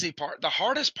the easy part. The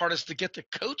hardest part is to get the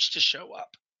coach to show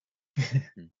up.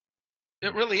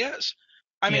 It really is.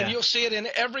 I mean, Yeah. you'll see it in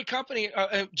every company,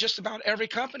 just about every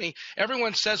company.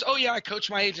 Everyone says, oh, yeah, I coach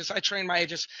my agents, I train my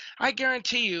agents. I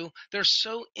guarantee you they're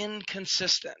so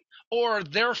inconsistent. or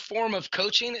their form of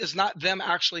coaching is not them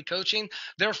actually coaching.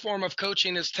 Their form of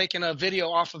coaching is taking a video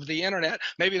off of the internet.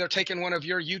 Maybe they're taking one of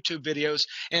your YouTube videos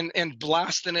and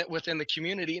blasting it within the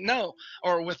community. No,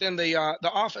 or within the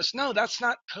office. No, that's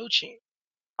not coaching.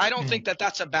 I don't think Mm. that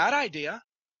that's a bad idea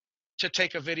to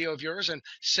take a video of yours and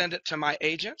send it to my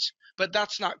agents, but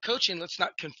that's not coaching. Let's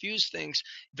not confuse things.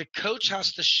 The coach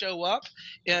has to show up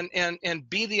and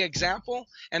be the example,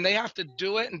 and they have to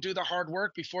do it and do the hard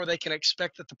work before they can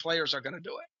expect that the players are going to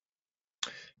do it.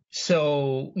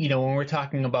 So, when we're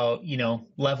talking about,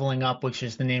 leveling up, which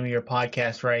is the name of your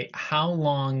podcast, right? How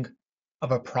long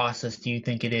of a process do you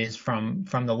think it is from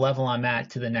the level I'm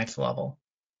at to the next level?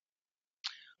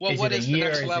 Well, Is what it a is the year?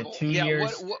 next Is it level? two Yeah,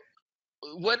 years?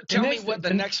 The tell me next, what the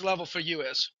the, next level for you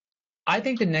is. I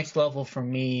think the next level for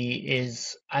me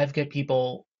is I've got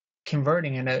people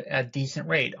converting at a decent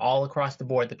rate all across the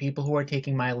board. The people who are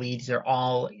taking my leads are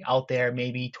all out there,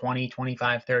 maybe 20,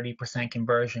 25, 30%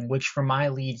 conversion, which for my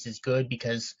leads is good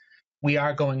because we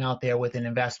are going out there with an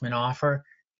investment offer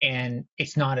and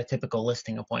it's not a typical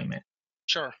listing appointment.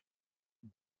 Sure.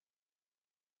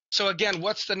 So again,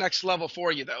 what's the next level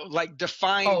for you though? Like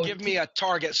Oh, give me a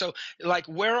target. So like,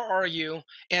 where are you?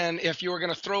 And if you were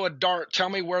going to throw a dart, tell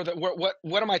me what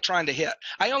am I trying to hit?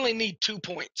 I only need 2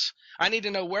 points. I need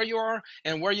to know where you are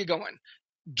and where you're going.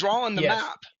 Drawing the yes.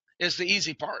 map is the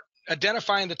easy part.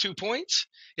 Identifying the 2 points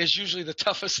is usually the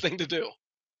toughest thing to do.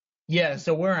 Yeah,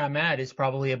 so where I'm at is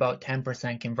probably about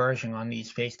 10% conversion on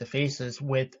these face-to-faces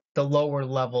with the lower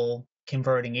level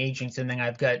converting agents. And then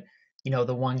I've got,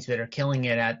 the ones that are killing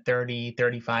it at 30,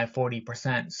 35,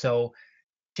 40%. So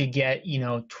to get,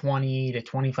 20 to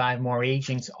 25 more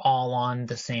agents all on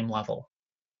the same level.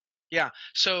 Yeah.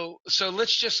 So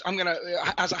let's just, I'm going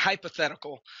to, as a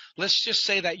hypothetical, let's just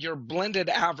say that your blended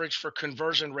average for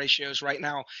conversion ratios right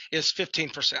now is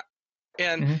 15%.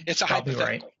 And it's a Probably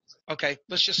right. hypothetical. Okay.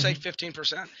 Let's just say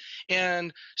 15%.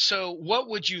 And so what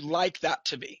would you like that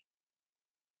to be?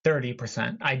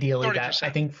 30%. Ideally that, I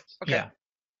 30%. think, Okay. yeah.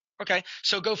 Okay.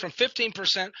 So go from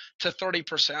 15% to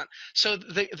 30%. So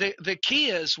the key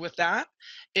is with that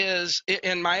is,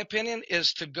 in my opinion,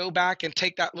 is to go back and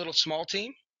take that little small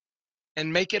team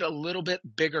and make it a little bit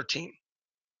bigger team.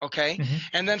 Okay. hmm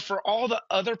And then for all the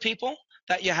other people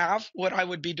that you have, what I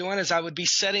would be doing is I would be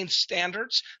setting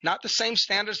standards, not the same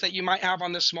standards that you might have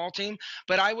on this small team,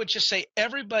 but I would just say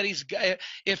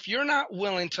if you're not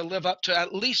willing to live up to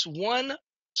at least one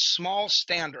small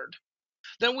standard,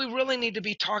 then we really need to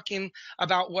be talking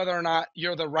about whether or not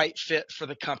you're the right fit for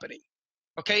the company.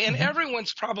 Okay. And hmm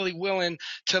everyone's probably willing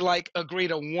to like agree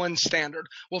to one standard.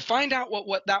 We'll find out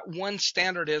what that one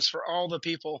standard is for all the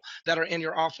people that are in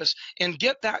your office and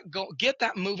get that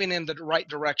moving in the right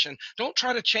direction. Don't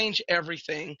try to change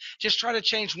everything. Just try to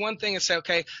change one thing and say,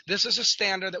 okay, this is a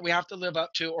standard that we have to live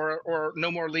up to, or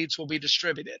no more leads will be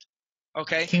distributed.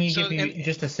 Okay. Can you So, give and me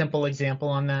just a simple example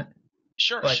on that?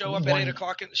 sure, Like one,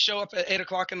 show up at 8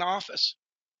 o'clock in the office.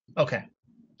 okay.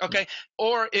 Okay.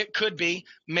 Or it could be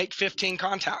make 15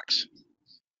 contacts.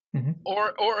 hmm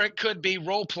Or it could be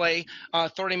role play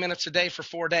 30 minutes a day for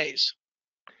 4 days.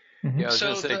 hmm Yeah, I was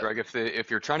gonna So say, Greg,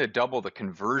 if you're trying to double the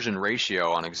conversion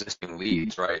ratio on existing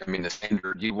leads, right? I mean,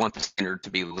 you want the standard to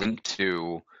be linked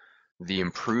to the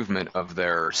improvement of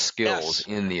their skills yes.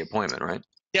 in the appointment, right?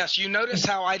 Yes, you notice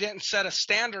how I didn't set a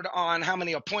standard on how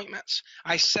many appointments.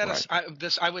 Right.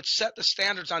 I would set the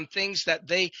standards on things that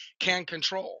they can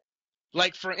control.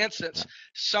 Like for Yeah. instance,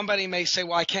 somebody may say,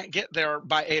 "Well, I can't get there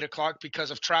by 8 o'clock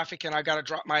because of traffic, and I got to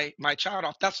drop my child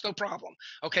off." That's no problem.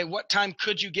 Okay, what time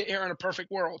could you get here in a perfect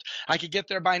world? I could get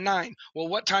there by 9. Well,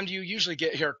 what time do you usually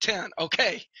get here? 10.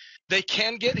 Okay, they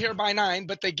can get here by 9,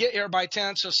 but they get here by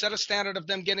 10. So set a standard of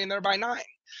them getting there by 9.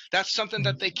 That's something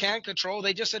that they can control.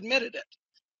 They just admitted it.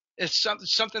 It's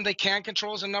something they can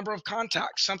control is a number of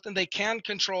contacts. Something they can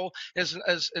control is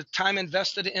time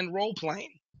invested in role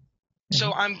playing.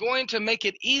 So hmm I'm going to make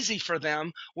it easy for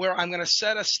them where I'm going to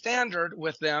set a standard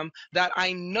with them that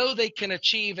I know they can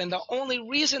achieve. And the only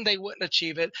reason they wouldn't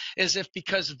achieve it is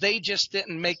because they just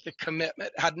didn't make the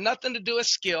commitment. It had nothing to do with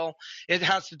skill. It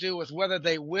has to do with whether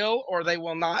they will or they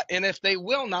will not. And if they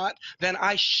will not, then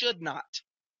I should not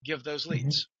give those hmm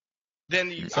leads.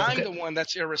 Then So I'm the one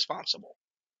that's irresponsible.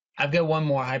 I've got one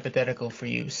more hypothetical for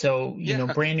you. So,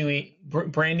 Yeah. brand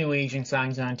new agent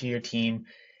signs onto your team.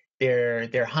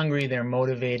 They're hungry, they're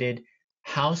motivated.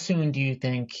 How soon do you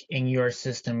think in your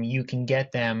system you can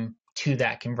get them to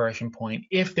that conversion point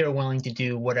if they're willing to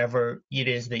do whatever it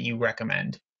is that you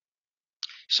recommend?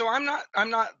 So I'm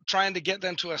not trying to get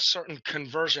them to a certain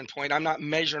conversion point. I'm not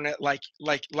measuring it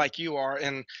like you are,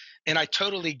 and I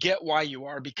totally get why you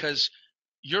are, because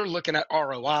you're looking at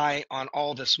ROI on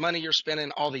all this money you're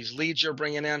spending, all these leads you're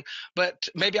bringing in. But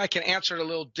maybe I can answer it a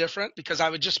little different, because I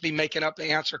would just be making up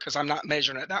the answer because I'm not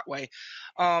measuring it that way.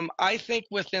 I think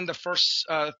within the first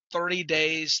 30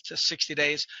 days to 60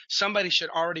 days, somebody should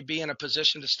already be in a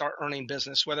position to start earning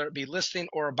business, whether it be listing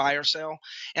or a buy or sell.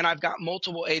 And I've got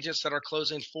multiple agents that are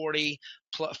closing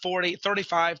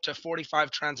 35 to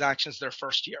 45 transactions their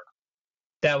first year.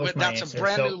 That was my That's a answer.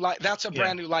 brand So, new that's a yeah.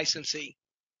 brand new licensee.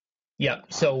 Yeah.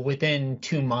 So within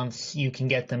 2 months, you can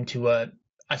get them to a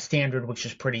standard which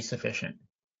is pretty sufficient.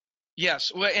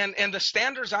 Yes. Well, and the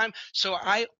standards I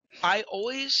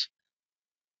always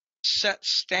set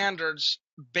standards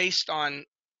based on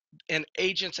an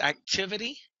agent's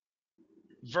activity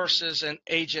versus an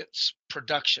agent's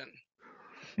production.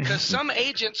 Because some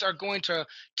agents are going to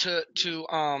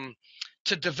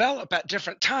develop at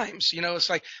different times. It's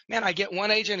like, man, I get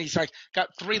one agent, he's like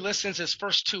got 3 listings his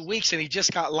first 2 weeks and he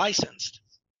just got licensed.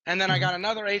 And then I got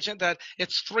another agent that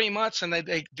it's 3 months and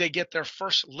they get their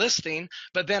first listing,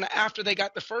 but then after they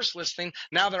got the first listing,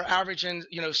 now they're averaging,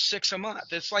 6 a month.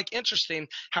 It's like interesting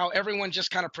how everyone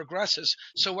just kind of progresses.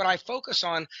 So what I focus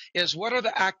on is, what are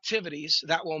the activities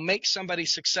that will make somebody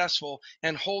successful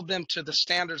and hold them to the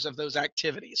standards of those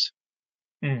activities.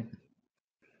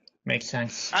 Makes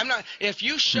sense. If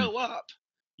you show up,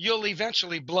 you'll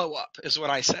eventually blow up, is what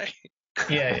I say.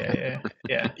 Yeah.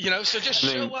 So just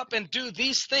show up and do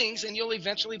these things and you'll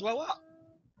eventually blow up.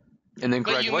 And then,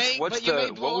 Greg, but you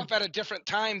may blow up at a different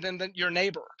time than your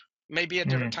neighbor. Maybe a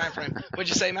different time frame. What'd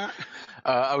you say, Matt?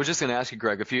 I was just going to ask you,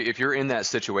 Greg, if you're in that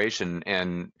situation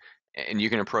and you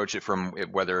can approach it from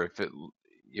whether if it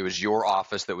was your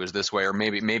office that was this way, or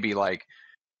maybe like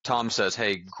Tom says,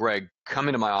 hey, Greg, come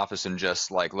into my office and just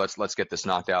like let's get this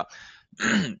knocked out.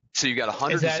 So you got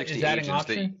 160 is that agents an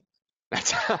option?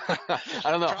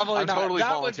 I don't know. Probably I'm not. totally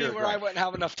That would be where Greg. I wouldn't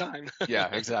have enough time. Yeah,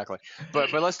 exactly.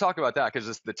 But let's talk about that, because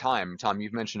it's the time. Tom,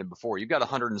 you've mentioned it before. You've got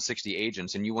 160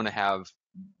 agents, and you want to have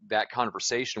that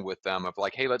conversation with them of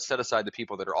like, hey, let's set aside the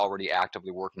people that are already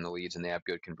actively working the leads and they have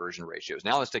good conversion ratios.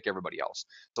 Now let's take everybody else.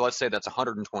 So let's say that's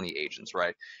 120 agents,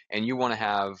 right? And you want to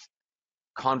have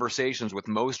conversations with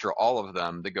most or all of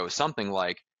them that go something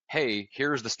like, hey,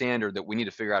 here's the standard that we need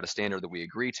to figure out, a standard that we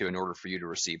agree to in order for you to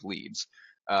receive leads.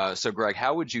 So Greg,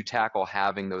 how would you tackle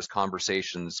having those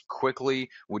conversations quickly?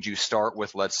 Would you start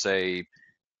with, let's say,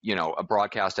 a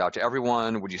broadcast out to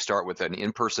everyone? Would you start with an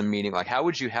in-person meeting? Like, how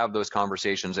would you have those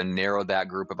conversations and narrow that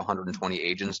group of 120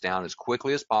 agents down as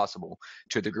quickly as possible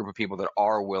to the group of people that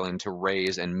are willing to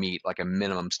raise and meet like a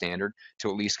minimum standard to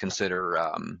at least consider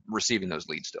receiving those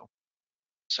leads still?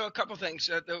 So a couple things.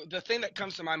 The thing that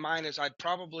comes to my mind is I'd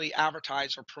probably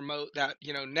advertise or promote that,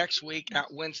 next week at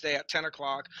Wednesday at 10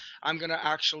 o'clock, I'm going to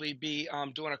actually be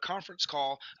doing a conference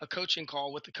call, a coaching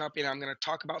call with the company. I'm going to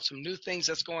talk about some new things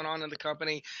that's going on in the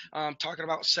company, talking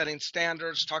about setting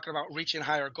standards, talking about reaching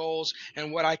higher goals,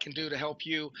 and what I can do to help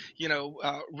you,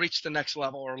 reach the next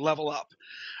level or level up.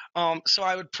 So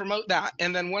I would promote that.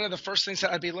 And then one of the first things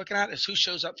that I'd be looking at is who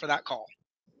shows up for that call.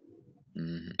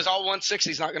 Because all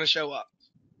 160 is not going to show up.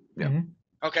 Yeah.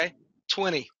 Okay.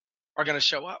 20 are going to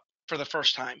show up for the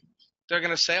first time. They're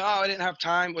going to say, oh, I didn't have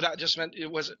time. Well, that just meant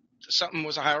something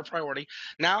was a higher priority.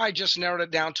 Now I just narrowed it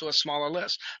down to a smaller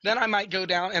list. Then I might go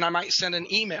down and I might send an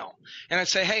email and I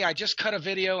say, hey, I just cut a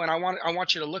video and I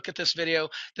want you to look at this video,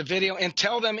 and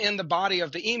tell them in the body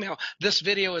of the email, this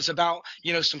video is about,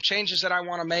 some changes that I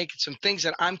want to make, some things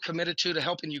that I'm committed to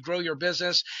helping you grow your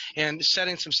business and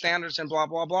setting some standards and blah,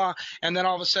 blah, blah. And then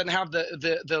all of a sudden have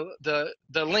the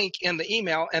link in the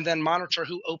email and then monitor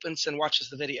who opens and watches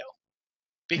the video.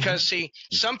 Because see,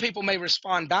 some people may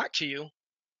respond back to you.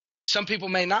 Some people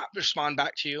may not respond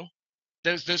back to you.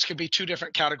 Those could be 2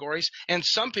 different categories. And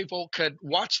some people could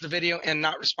watch the video and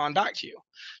not respond back to you.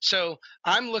 So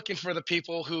I'm looking for the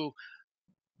people who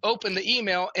opened the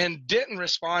email and didn't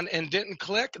respond and didn't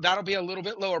click. That'll be a little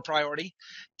bit lower priority.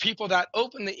 People that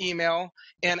open the email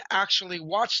and actually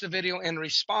watch the video and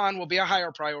respond will be a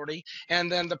higher priority.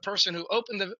 And then the person who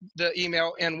opened the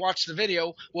email and watched the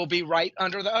video will be right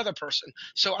under the other person.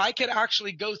 So I could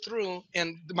actually go through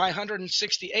in my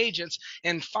 160 agents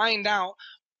and find out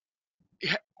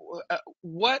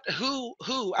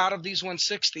who out of these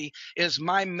 160 is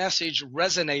my message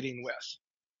resonating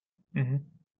with.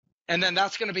 And then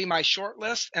that's going to be my short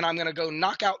list, and I'm going to go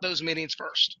knock out those meetings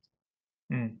first.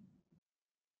 And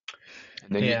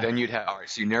then you'd have, all right,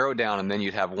 so you narrow down, and then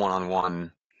you'd have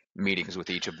one-on-one meetings with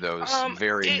each of those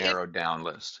narrowed down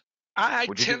lists. I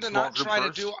tend to not try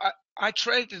to do I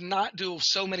try to not do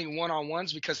so many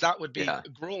one-on-ones because that would be Yeah,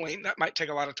 grueling. That might take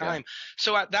a lot of yeah, time.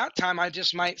 So at that time, I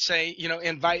just might say,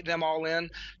 invite them all in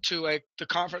to the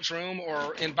conference room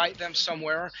or invite them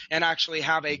somewhere and actually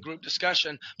have a group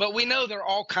discussion. But we know they're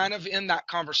all kind of in that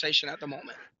conversation at the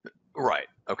moment. right.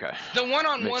 Okay, The makes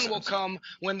one-on-one will sense. come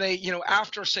when they,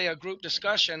 after say a group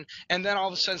discussion, and then all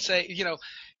of a sudden say,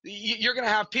 you're going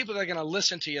to have people that are going to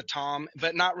listen to you, Tom,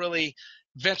 but not really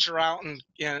venture out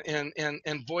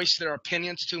and voice their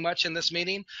opinions too much in this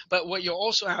meeting. But what you'll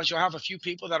also have is you'll have a few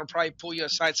people that'll probably pull you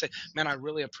aside and say, man, I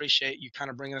really appreciate you kind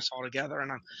of bringing us all together,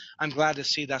 and I'm glad to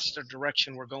see that's the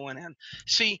direction we're going in.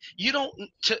 See, you don't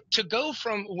to go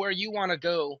from where you want to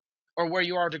go, or where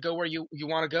you are to go where you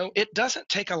want to go, it doesn't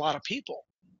take a lot of people.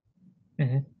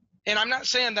 Hmm. And I'm not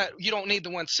saying that you don't need the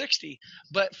 160,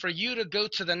 but for you to go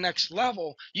to the next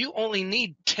level, you only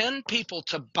need 10 people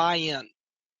to buy in.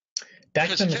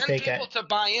 That's Because the 10 mistake. people to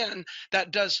buy in,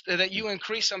 that you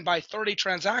increase them by 30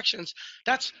 transactions,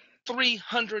 that's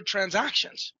 300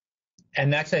 transactions.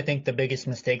 And that's, I think, the biggest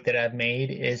mistake that I've made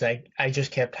is I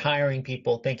just kept hiring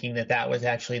people thinking that that was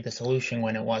actually the solution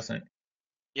when it wasn't.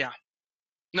 Yeah.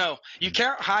 No, you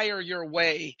can't hire your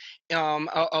way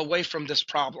away from this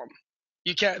problem.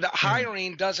 You can't. The Mhm.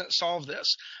 hiring doesn't solve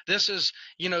this. This is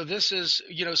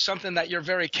something that you're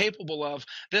very capable of.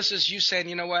 This is you saying,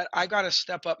 you know what, I got to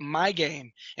step up my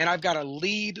game, and I've got to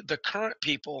lead the current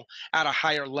people at a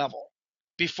higher level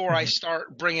before I Mhm.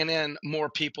 start bringing in more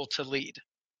people to lead.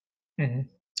 Mhm.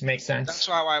 Makes That's sense.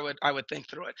 how I would think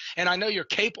through it. And I know you're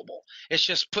capable. It's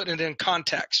just putting it in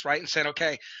context, right? And saying,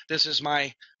 okay, this is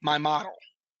my model.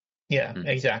 Yeah, Hmm.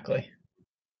 exactly.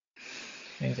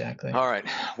 Exactly. All right.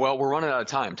 Well, we're running out of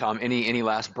time, Tom. Any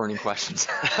last burning questions?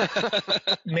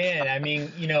 Man, I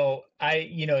mean,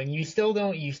 and you still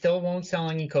won't sell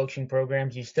any coaching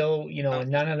programs. You still, No,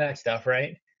 none of that stuff,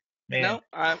 right? Man, no,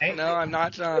 I'm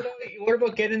not. what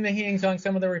about getting the hands on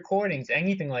some of the recordings,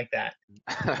 anything like that?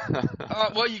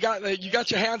 Well, you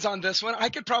got your hands on this one. I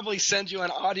could probably send you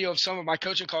an audio of some of my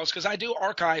coaching calls because I do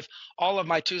archive all of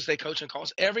my Tuesday coaching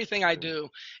calls. Everything I do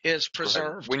is Greg, we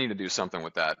preserved. need to do something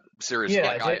with that. Seriously, Yeah,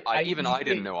 like I even you I gotta,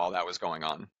 didn't know all that was going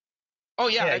on. Oh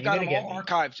yeah, yeah, I've you got gotta them get all me.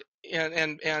 archived,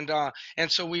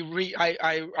 and so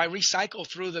I recycle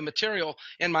through the material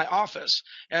in my office.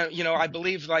 And I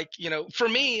believe, like, for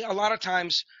me, a lot of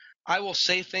times I will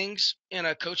say things in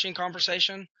a coaching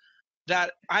conversation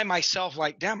that I myself,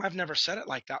 like, damn, I've never said it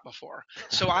like that before.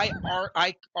 So I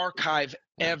archive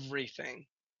Yeah. everything. Mm.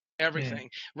 Everything.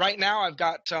 Right now, I've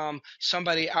got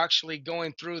somebody actually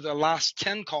going through the last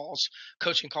 10 calls,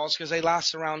 coaching calls, because they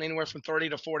last around anywhere from 30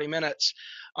 to 40 minutes,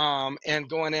 and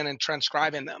going in and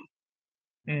transcribing them.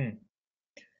 Mm.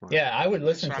 Wow. Yeah, I would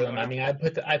That's listen what to I'm them. doing I now.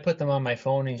 mean, I put them on my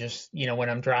phone and just, when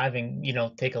I'm driving,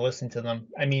 take a listen to them.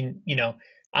 I mean,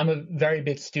 I'm a very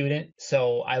big student,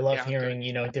 so I love Yeah, good.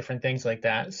 hearing, different things like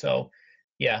that. So,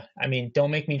 yeah, I mean, don't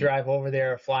make me drive over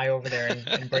there or fly over there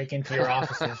and break into your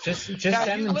offices. Just Yeah,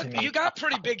 send them to you me. got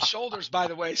pretty big shoulders, by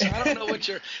the way. So I don't know what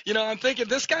I'm thinking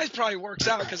this guy probably works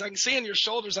out because I can see in your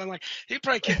shoulders. I'm like, he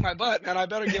probably kicked my butt, man. I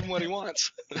better give him what he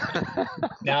wants.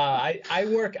 No, I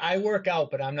work out,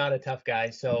 but I'm not a tough guy.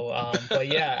 So, but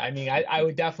yeah, I mean, I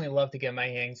would definitely love to get my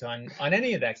hands on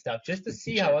any of that stuff just to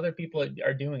see how Sure. other people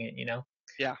are doing it,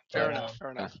 Yeah, fair But enough.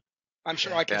 Fair enough. I'm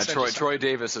sure yeah, I can Yeah, send you Troy something.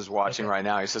 Davis is watching okay. right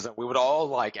now. He says that we would all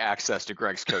like access to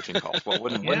Greg's coaching calls. Well,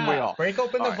 wouldn't we Yeah, all? break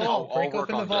open All the right, I'll vault. I'll Break work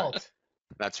open the on that. vault.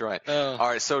 That's right. Uh, All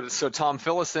right, so Tom,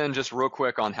 fill us in just real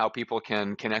quick on how people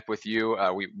can connect with you.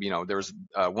 There was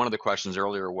one of the questions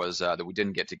earlier was that we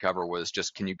didn't get to cover was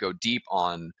just can you go deep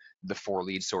on the four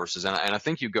lead sources, and I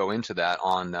think you go into that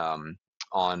on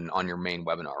your main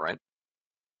webinar, right?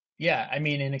 Yeah, I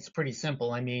mean, and it's pretty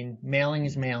simple. I mean, mailing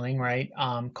is mailing, right?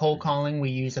 Cold Mhm. calling, we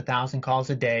use 1,000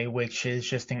 calls a day, which is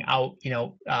just an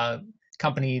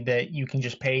company that you can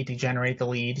just pay to generate the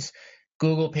leads.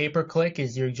 Google pay-per-click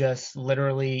is you're just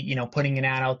literally, putting an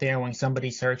ad out there when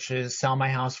somebody searches "sell my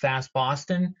house fast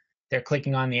Boston," they're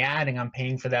clicking on the ad and I'm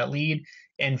paying for that lead.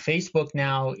 And Facebook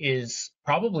now is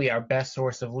probably our best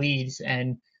source of leads.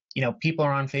 And people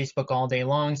are on Facebook all day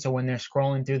long. So when they're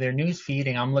scrolling through their news feed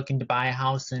and I'm looking to buy a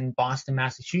house in Boston,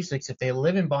 Massachusetts, if they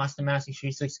live in Boston,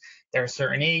 Massachusetts, they're a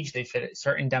certain age, they fit a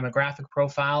certain demographic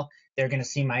profile, they're going to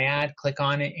see my ad, click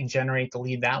on it, and generate the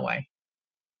lead that way.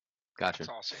 Gotcha. that's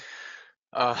awesome.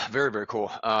 Very, very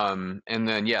cool. And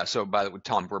then, yeah, so by the way,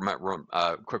 Tom,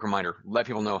 quick reminder, let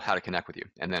people know how to connect with you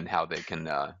and then how they can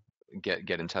get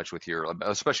in touch with your,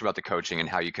 especially about the coaching and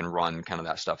how you can run kind of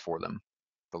that stuff for them.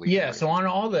 the lead Yeah, so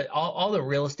generation on side. all the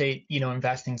real estate,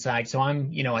 investing side, so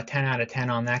I'm, a 10 out of 10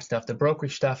 on that stuff. The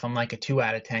brokerage stuff, I'm like a 2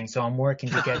 out of 10. So I'm working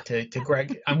to get to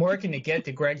Greg, I'm working to get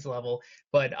to Greg's level.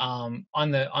 But on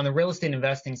the real estate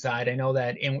investing side, I know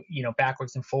that in,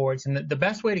 backwards and forwards. And the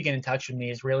best way to get in touch with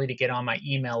me is really to get on my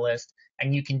email list.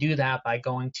 And you can do that by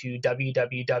going to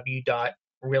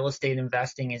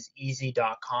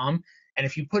www.realestateinvestingiseasy.com. And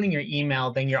if you put in your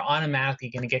email, then you're automatically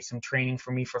going to get some training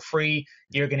from me for free.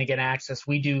 You're going to get access.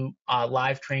 We do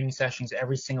live training sessions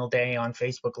every single day on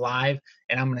Facebook Live,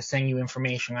 and I'm going to send you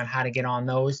information on how to get on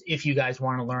those if you guys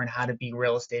want to learn how to be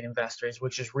real estate investors,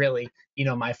 which is really,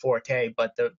 my forte.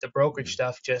 But the brokerage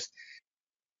stuff, just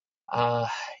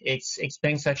it's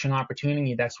been such an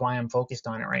opportunity. That's why I'm focused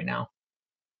on it right now.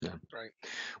 Yeah. Right.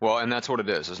 Well, and that's what it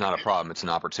is. It's not a problem. It's an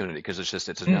opportunity because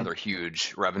it's another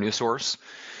huge revenue source.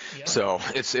 Yeah. So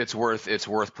it's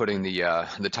worth putting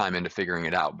the time into figuring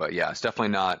it out. But yeah, it's definitely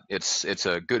not. It's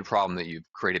a good problem that you've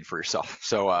created for yourself.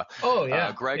 So Oh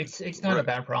yeah, Greg, it's not a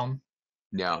bad problem.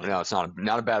 no, it's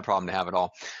not a bad problem to have at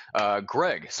all.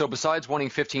 Greg, so besides wanting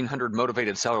 1,500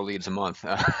 motivated seller leads a month,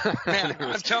 Man,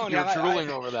 I'm telling you, you're drooling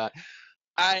over that.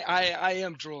 I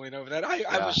am drooling over that.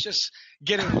 I was just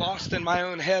getting lost in my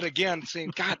own head again,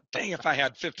 saying, God dang, if I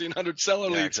had 1,500 seller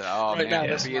leads Oh right man, now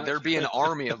this month. there'd be an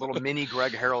army of little mini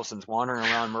Greg Harrelsons wandering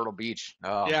around Myrtle Beach.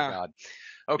 Oh my Yeah. God.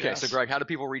 Okay, so Yes. Greg, how do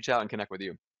people reach out and connect with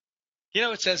you?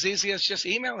 It's as easy as just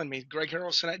emailing me,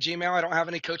 gregharrelson@gmail. I don't have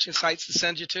any coaching sites to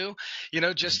send you to.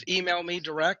 Just email me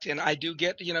direct, and I do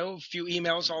get a few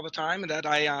emails all the time that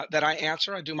I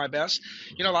answer. I do my best.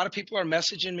 A lot of people are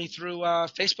messaging me through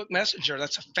Facebook Messenger.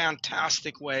 That's a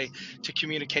fantastic way to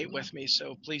communicate with me.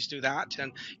 So please do that,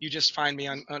 and you just find me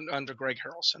under Greg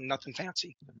Harrelson. Nothing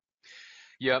fancy.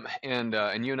 Yep, and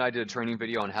you and I did a training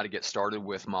video on how to get started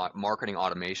with marketing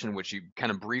automation, which you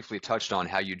kind of briefly touched on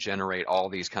how you generate all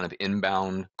these kind of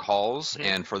inbound calls. Mhm.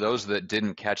 And for those that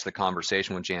didn't catch the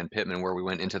conversation with Jan Pittman, where we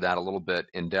went into that a little bit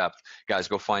in depth, guys,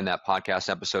 go find that podcast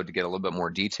episode to get a little bit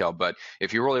more detail. But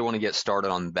if you really want to get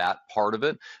started on that part of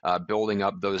it, building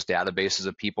up those databases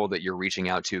of people that you're reaching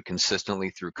out to consistently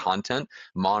through content,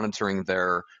 monitoring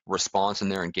their response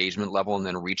and their engagement level, and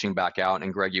then reaching back out.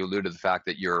 And Greg, you alluded to the fact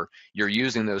that you're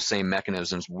using those same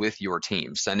mechanisms with your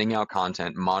team, sending out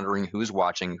content, monitoring who's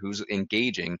watching, who's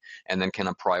engaging, and then kind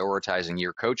of prioritizing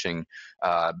your coaching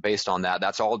based on that.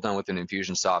 That's all done within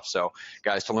Infusionsoft. So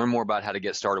guys, to learn more about how to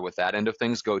get started with that end of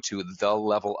things, go to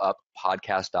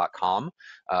theleveluppodcast.com.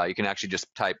 You can actually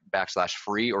just type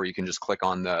 /free, or you can just click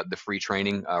on the free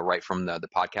training right from the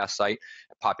podcast site,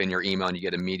 pop in your email, and you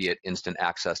get immediate instant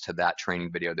access to that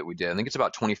training video that we did. I think it's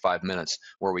about 25 minutes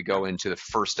where we go into the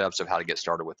first steps of how to get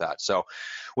started with that. So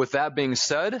with that being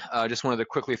said, I just wanted to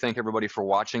quickly thank everybody for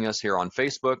watching us here on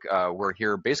Facebook. We're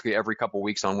here basically every couple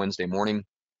weeks on Wednesday morning.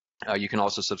 You can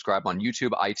also subscribe on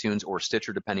YouTube, iTunes, or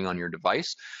Stitcher, depending on your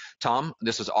device. Tom,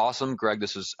 this is awesome. Greg,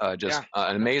 this is just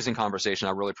an amazing conversation.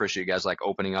 I really appreciate you guys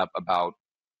opening up about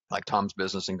Tom's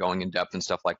business and going in depth and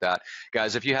stuff like that.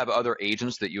 Guys, if you have other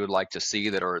agents that you would like to see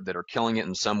that are killing it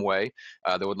in some way,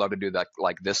 that would love to do that,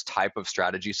 this type of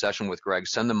strategy session with Greg,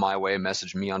 send them my way,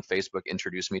 message me on Facebook,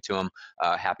 introduce me to them.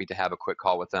 Happy to have a quick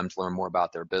call with them to learn more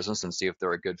about their business and see if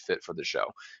they're a good fit for the show,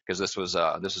 because this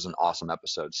is an awesome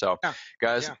episode. So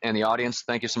guys and the audience,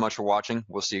 thank you so much for watching.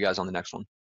 We'll see you guys on the next one.